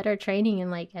like have better training in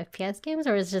like FPS games,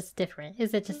 or is it just different?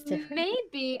 Is it just different?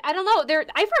 Maybe. I don't know.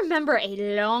 I remember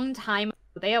a long time ago,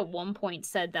 they at one point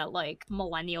said that like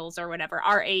millennials or whatever,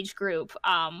 our age group,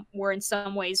 were in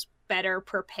some ways better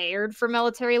prepared for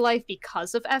military life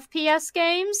because of FPS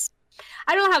games.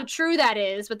 I don't know how true that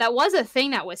is, but that was a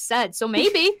thing that was said, so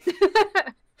maybe.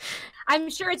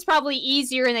 I'm sure it's probably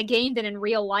easier in a game than in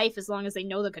real life as long as they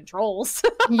know the controls.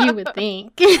 You would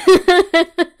think.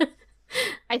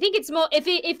 I think it's more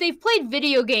if they've played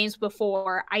video games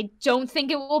before, I don't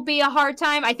think it will be a hard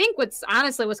time. I think what's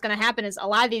going to happen is a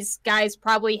lot of these guys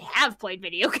probably have played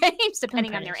video games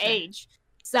depending on their age.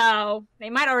 So they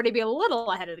might already be a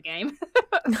little ahead of the game.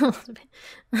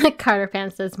 Carter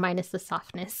Pan says minus the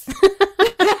softness.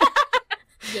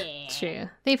 Yeah. True.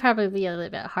 They probably be a little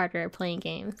bit harder playing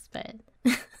games, but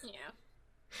yeah.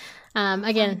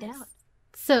 Again,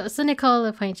 so Nicole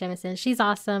LaPointe Jemison, she's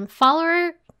awesome. Follow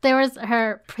her. There was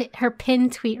her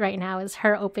pinned tweet right now is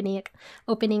her opening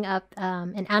up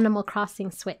an Animal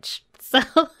Crossing Switch. So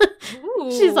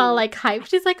she's all like hyped.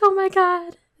 She's like, oh my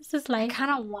god, this is like. I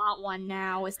kind of want one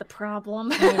now. Is the problem?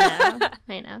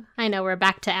 I know. We're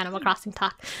back to Animal Crossing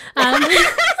talk.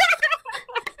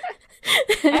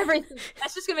 Everything.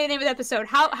 That's just gonna be the name of the episode.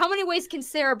 How many ways can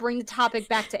Sarah bring the topic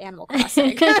back to Animal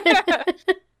Crossing?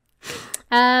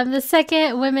 The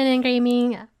second women in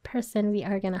gaming person we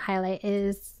are gonna highlight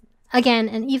is again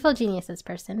an Evil Geniuses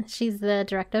person. She's the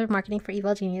director of marketing for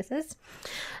Evil Geniuses.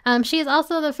 She is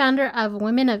also the founder of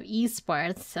Women of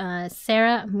Esports.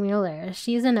 Sarah Mueller.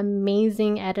 She's an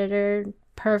amazing editor.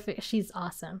 Perfect. She's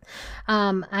awesome.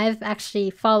 I've actually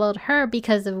followed her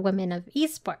because of Women of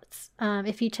Esports.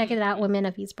 If you check it out,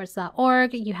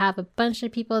 womenofesports.org, you have a bunch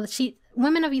of people.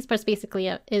 Women of Esports basically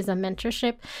is a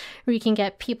mentorship where you can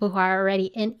get people who are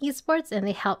already in esports and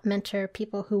they help mentor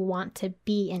people who want to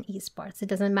be in esports. It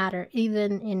doesn't matter,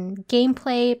 even in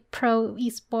gameplay, pro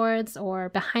esports, or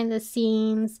behind the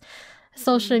scenes,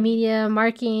 social media,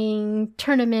 marketing,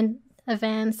 tournament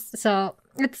events. So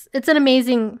it's an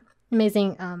amazing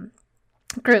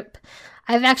group.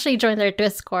 I've actually joined their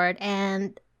Discord,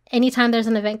 and anytime there's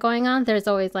an event going on, there's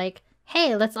always like,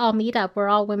 hey, let's all meet up. We're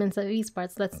all women of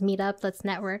esports. Let's meet up. Let's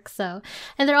network. So,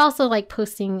 and they're also like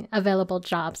posting available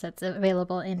jobs that's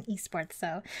available in esports.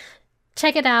 So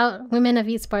check it out,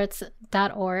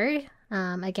 womenofesports.org.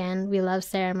 Again, we love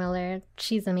Sarah Miller.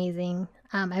 She's amazing.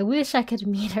 I wish I could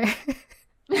meet her.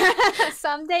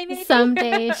 Someday, maybe?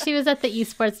 Someday. She was at the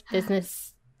Esports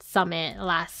Business Summit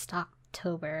last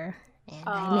October, and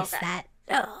I missed that.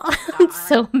 Oh, I'm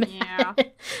so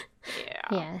mad.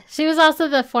 Yeah. She was also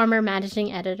the former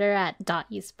managing editor at Dot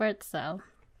Esports, so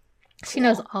she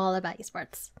knows all about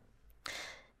esports.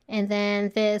 And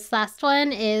then this last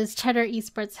one is Cheddar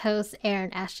Esports host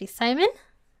Aaron Ashley Simon.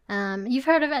 You've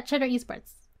heard of Cheddar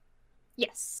Esports?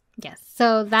 Yes.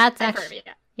 So that's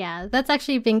that's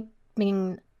actually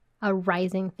been a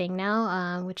rising thing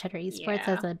now with Cheddar Esports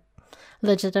as a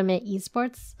legitimate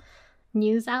esports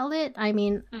news outlet. I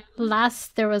mean,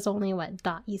 last there was only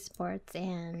Dot Esports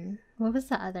and what was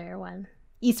the other one?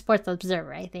 Esports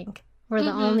Observer, I think. Were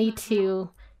the only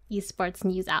two esports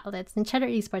news outlets, and Cheddar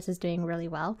Esports is doing really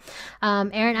well.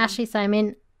 Aaron Ashley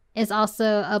Simon is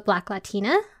also a Black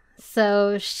Latina,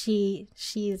 so she's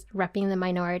repping the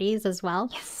minorities as well.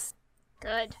 Yes,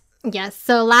 good. Yes.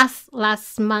 So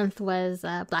last month was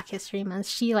Black History Month.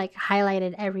 She like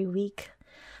highlighted every week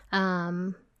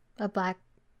a Black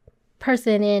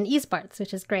person in esports,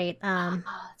 which is great.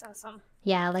 That's awesome.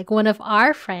 Yeah, like one of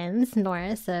our friends,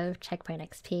 Norris of Checkpoint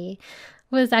XP,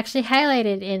 was actually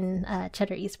highlighted in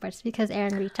Cheddar Esports because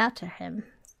Aaron reached out to him.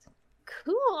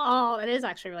 Cool. Oh, it is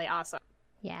actually really awesome.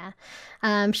 Yeah.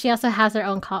 She also has her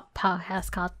own podcast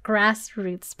called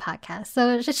Grassroots Podcast.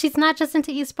 So she's not just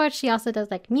into esports. She also does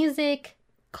like music,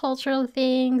 cultural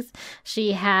things.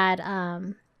 She had,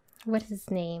 What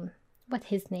his name?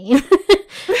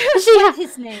 She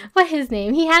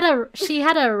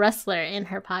had a wrestler in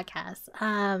her podcast.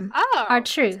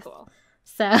 R-Truth. Cool.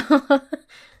 So I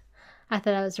thought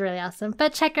that was really awesome.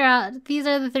 But check her out. These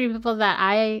are the three people that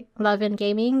I love in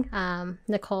gaming.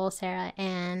 Nicole, Sarah,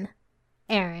 and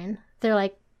Aaron. They're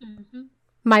like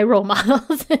my role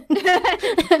models.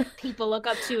 People look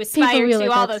up to, aspire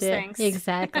to, all those things.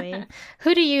 Exactly.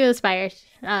 Who do you aspire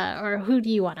or who do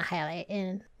you want to highlight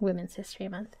in Women's History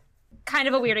Month? kind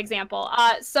of a weird example.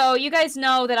 So you guys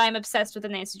know that I'm obsessed with the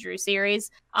Nancy Drew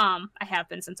series. I have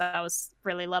been since I was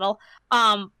really little.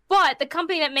 But the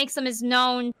company that makes them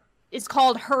is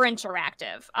called Her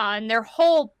Interactive. And their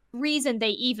whole reason they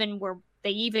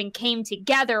even came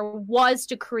together was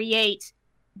to create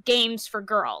games for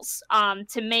girls.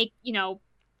 To make,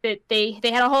 that they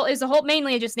had it was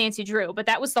mainly just Nancy Drew, but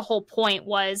that was the whole point,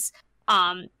 was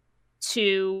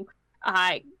to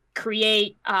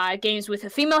create games with a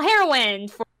female heroine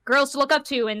for girls to look up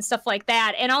to and stuff like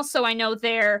that. And also, I know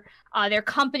their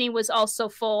company was also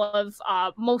full of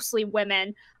mostly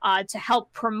women to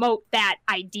help promote that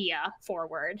idea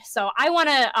forward. So I want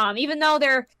to, even though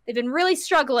they've been really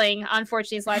struggling,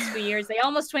 unfortunately, these last few years, they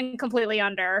almost went completely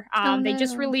under. They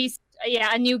just released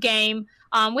a new game,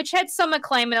 which had some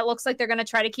acclaim, and it looks like they're going to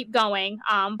try to keep going.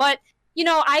 But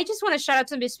I just want to shout out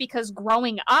to them just because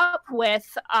growing up with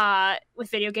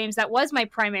video games, that was my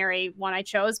primary one I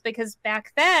chose, because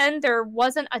back then there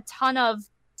wasn't a ton of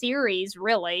series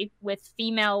really with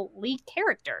female lead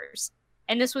characters.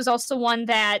 And this was also one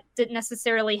that didn't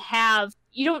necessarily have,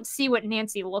 you don't see what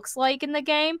Nancy looks like in the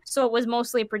game. So it was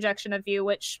mostly a projection of you,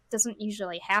 which doesn't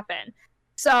usually happen.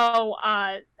 So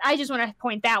I just want to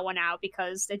point that one out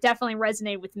because it definitely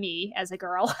resonated with me as a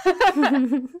girl.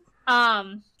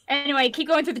 Anyway, keep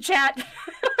going through the chat.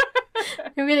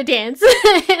 I'm gonna dance.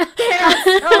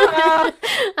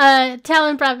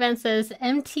 Talon Broadbent says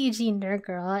MTG Nerd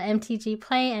Girl, MTG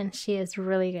play, and she is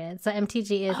really good. So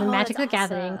MTG is a Magic the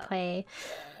Gathering play.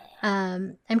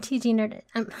 MTG Nerd.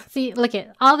 See, look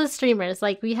at all the streamers.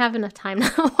 Like, we have enough time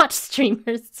to watch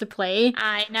streamers to play.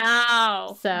 I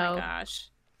know. So, oh my gosh,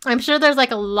 I'm sure there's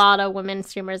like a lot of women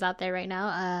streamers out there right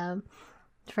now.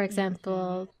 For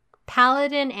example.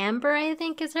 Paladin Amber, I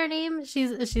think is her name.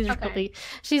 She's okay.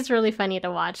 She's really funny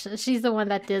to watch. She's the one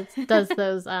that does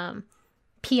those PSA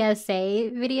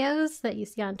videos that you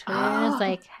see on Twitter. And it's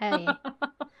like, hey,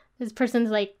 this person's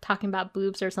like talking about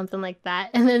boobs or something like that,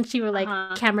 and then she would like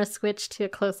camera switch to a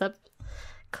close up,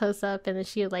 and then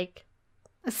she would like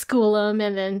school them,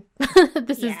 and then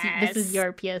this is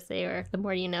your PSA, or the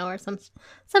more you know, or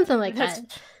something like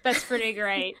that. That's pretty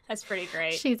great. That's pretty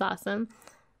great. She's awesome.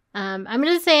 I'm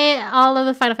going to say all of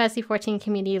the Final Fantasy XIV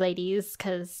community ladies,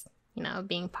 because,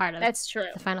 being part of that's true.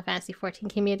 The Final Fantasy XIV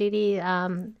community.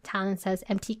 Talon says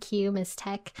MTQ, Miss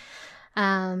Tech.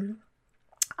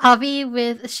 Avi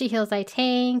with She Heals I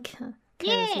Tank,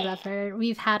 because we love her.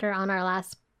 We've had her on our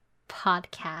last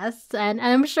podcast, and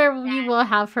I'm sure we will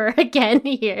have her again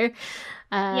here.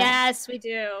 Yes, we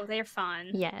do. They're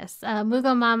fun. Yes.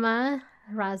 Mugo Mama,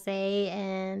 Raze,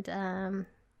 and...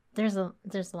 There's a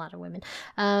lot of women.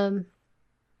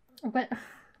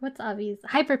 What's Avi's?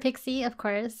 Hyper Pixie, of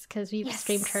course, because we've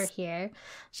streamed her here.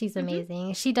 She's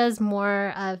amazing. She does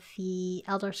more of the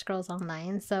Elder Scrolls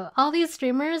Online. So all these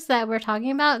streamers that we're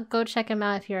talking about, go check them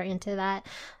out if you're into that.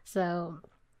 So,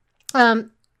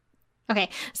 okay.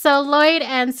 So Lloyd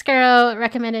and Skuro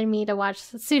recommended me to watch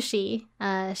Sushi.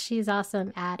 She's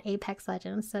awesome at Apex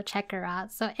Legends, so check her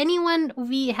out. So anyone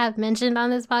we have mentioned on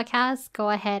this podcast,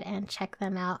 go ahead and check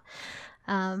them out.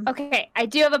 Okay, I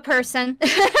do have a person.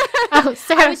 Oh,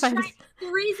 Sarah.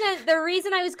 The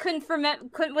reason I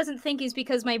wasn't thinking is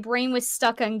because my brain was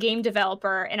stuck on game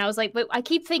developer, and I was like, wait, I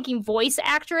keep thinking voice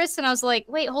actress, and I was like,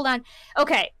 wait, hold on.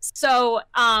 Okay, so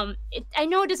I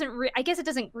know it doesn't. I guess it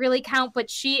doesn't really count, but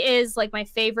she is like my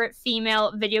favorite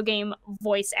female video game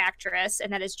voice actress,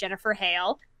 and that is Jennifer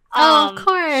Hale. Of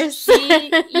course.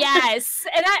 Yes.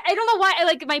 And I don't know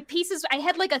why, my pieces, I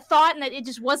had like a thought and it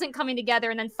just wasn't coming together,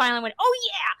 and then finally I went, oh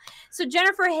yeah. So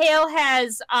Jennifer Hale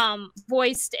has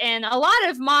voiced in a lot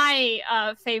of my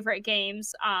favorite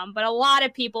games, but a lot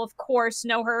of people, of course,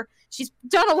 know her. She's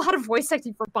done a lot of voice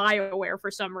acting for BioWare for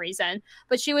some reason,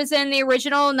 but she was in the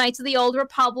original Knights of the Old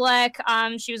Republic.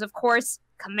 She was, of course,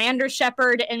 Commander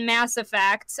Shepard in Mass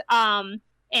Effect, and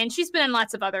she's been in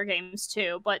lots of other games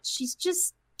too, but she's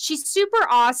super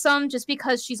awesome just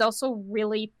because she's also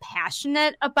really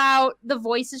passionate about the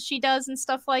voices she does and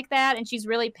stuff like that. And she's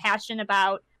really passionate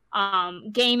about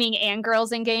gaming and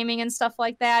girls in gaming and stuff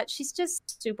like that. She's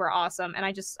just super awesome, and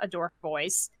I just adore her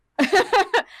voice.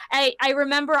 I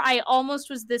remember I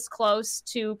almost was this close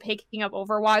to picking up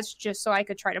Overwatch just so I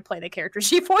could try to play the character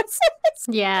she voices.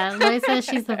 Yeah, Lloyd says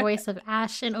she's the voice of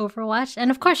Ashe in Overwatch.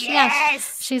 And of course,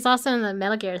 she's also in the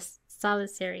Metal Gear Solid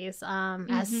series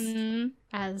as damn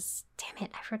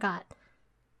it, I forgot.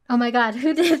 Oh my god,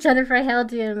 who did Jennifer Hale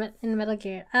do in Metal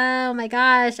Gear? Oh my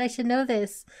gosh, I should know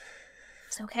this.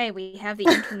 It's okay, we have the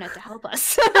internet to help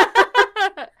us.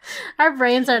 Our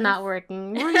brains are not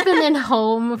working. We've been in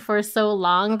home for so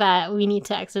long that we need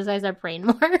to exercise our brain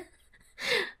more.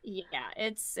 Yeah,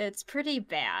 it's pretty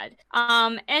bad.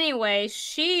 Anyway,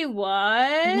 she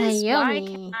was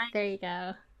Naomi. There you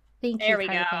go. Thank you. There we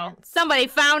go. Pants. Somebody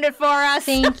found it for us.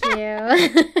 Thank you.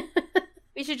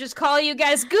 We should just call you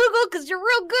guys Google because you're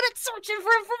real good at searching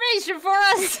for information for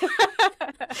us.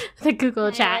 The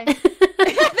Google chat. The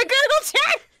Google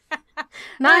chat.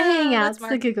 Not Hangouts,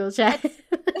 the Google chat.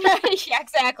 Yeah,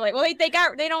 exactly. Well, they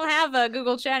don't have a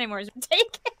Google chat anymore. So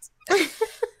take it.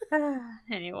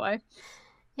 Anyway,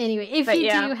 if you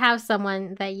do have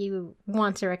someone that you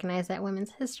want to recognize at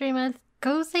Women's History Month,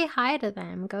 go say hi to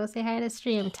them. Go say hi to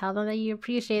stream. Tell them that you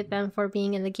appreciate them for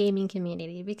being in the gaming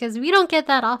community, because we don't get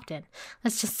that often.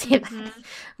 Let's just say that.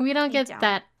 We don't get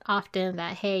that often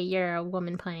that, hey, you're a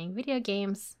woman playing video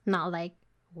games. Not like,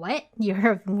 what?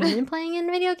 You're a woman playing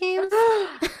in video games?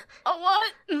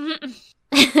 What? Let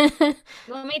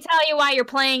me tell you why you're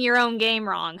playing your own game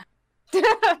wrong.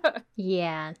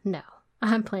 Yeah, no.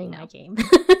 I'm playing my game. Deal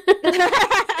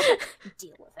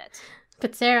with it.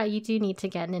 But Sarah, you do need to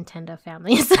get Nintendo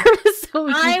Family Service. So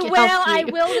I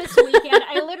will this weekend.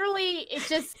 I literally, it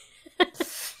just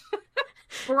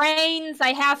brains.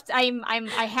 I have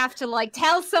to like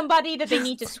tell somebody that they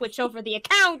need to switch over the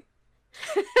account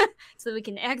so we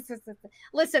can access it.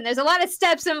 Listen, there's a lot of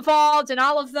steps involved, and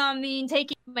all of them mean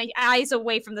taking my eyes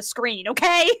away from the screen.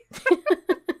 Okay.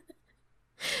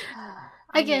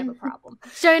 Again,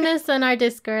 join us on our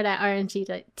Discord at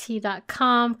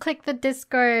rng.t.com. Click the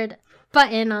Discord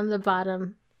button on the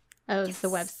bottom of the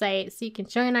website so you can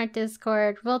join our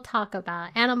Discord. We'll talk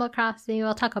about Animal Crossing.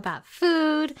 We'll talk about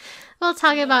food. We'll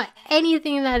talk about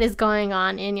anything that is going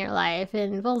on in your life,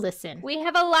 and we'll listen. We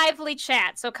have a lively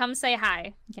chat, so come say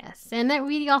hi. Yes, and then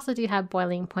we also do have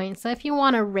Boiling Point. So if you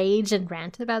want to rage and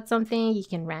rant about something, you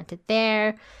can rant it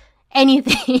there.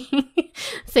 Anything.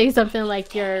 Say something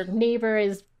like your neighbor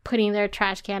is putting their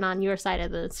trash can on your side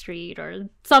of the street or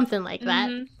something like that.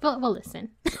 But we'll listen.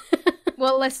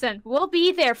 We'll listen. We'll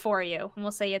be there for you, and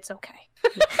we'll say it's okay.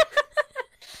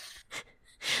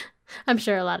 I'm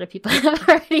sure a lot of people have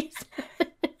already said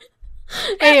it.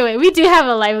 Anyway, we do have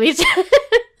a lively chat.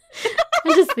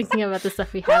 I'm just thinking about the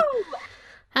stuff we have.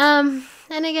 And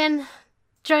again,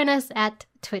 join us at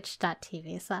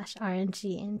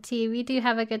twitch.tv/RNGNT. We do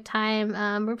have a good time.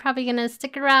 We're probably going to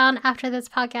stick around after this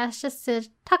podcast just to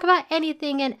talk about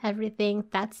anything and everything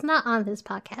that's not on this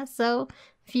podcast. So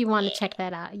if you want to check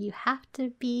that out, you have to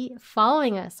be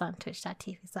following us on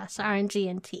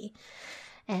twitch.tv/RNGNT.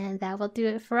 And that will do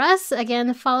it for us.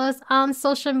 Again, follow us on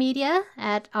social media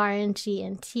at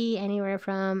RNGNT, anywhere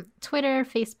from Twitter,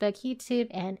 Facebook, YouTube,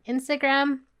 and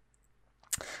Instagram,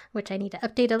 which I need to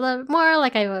update a little more,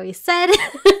 like I've always said.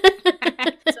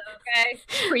 It's okay.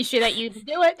 Appreciate that you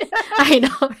do it. I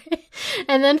know. Right?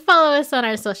 And then follow us on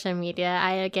our social media.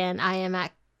 I am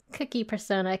at Cookie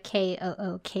Persona,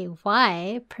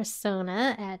 KOOKY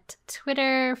Persona, at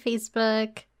Twitter,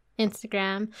 Facebook,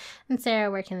 Instagram. And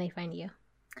Sarah, where can they find you?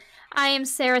 I am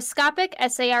Sarah Skopic,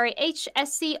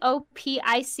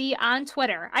 SarahScopic on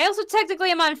Twitter. I also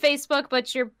technically am on Facebook,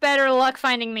 but you're better luck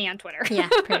finding me on Twitter. Yeah,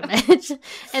 pretty much.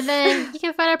 And then you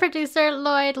can find our producer,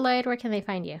 Lloyd. Lloyd, where can they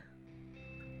find you?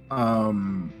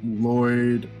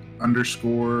 Lloyd_RNG,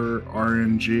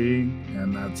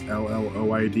 and that's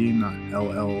LLOID, not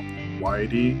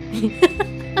LLYD.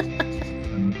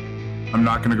 I'm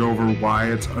not going to go over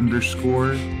why it's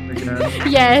underscore again.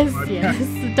 Yes.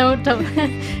 Don't.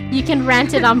 You can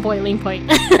rant it on Boiling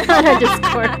Point on our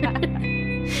Discord.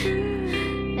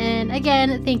 And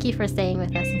again, thank you for staying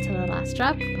with us until the last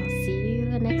drop. We'll see you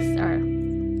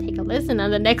take a listen on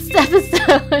the next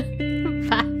episode.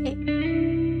 Bye.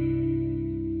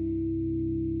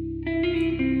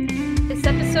 This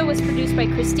episode was produced by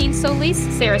Christine Solis,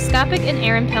 Sarah Skopic, and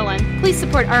Aaron Pillen. Please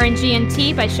support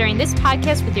RNGNT by sharing this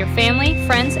podcast with your family,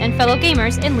 friends, and fellow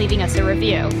gamers and leaving us a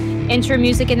review. Intro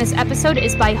music in this episode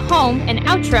is by Home, and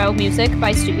outro music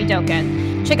by Stupi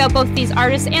Doken. Check out both these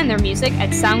artists and their music at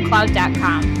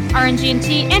soundcloud.com.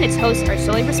 RNGNT and its hosts are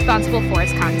solely responsible for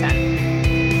its content.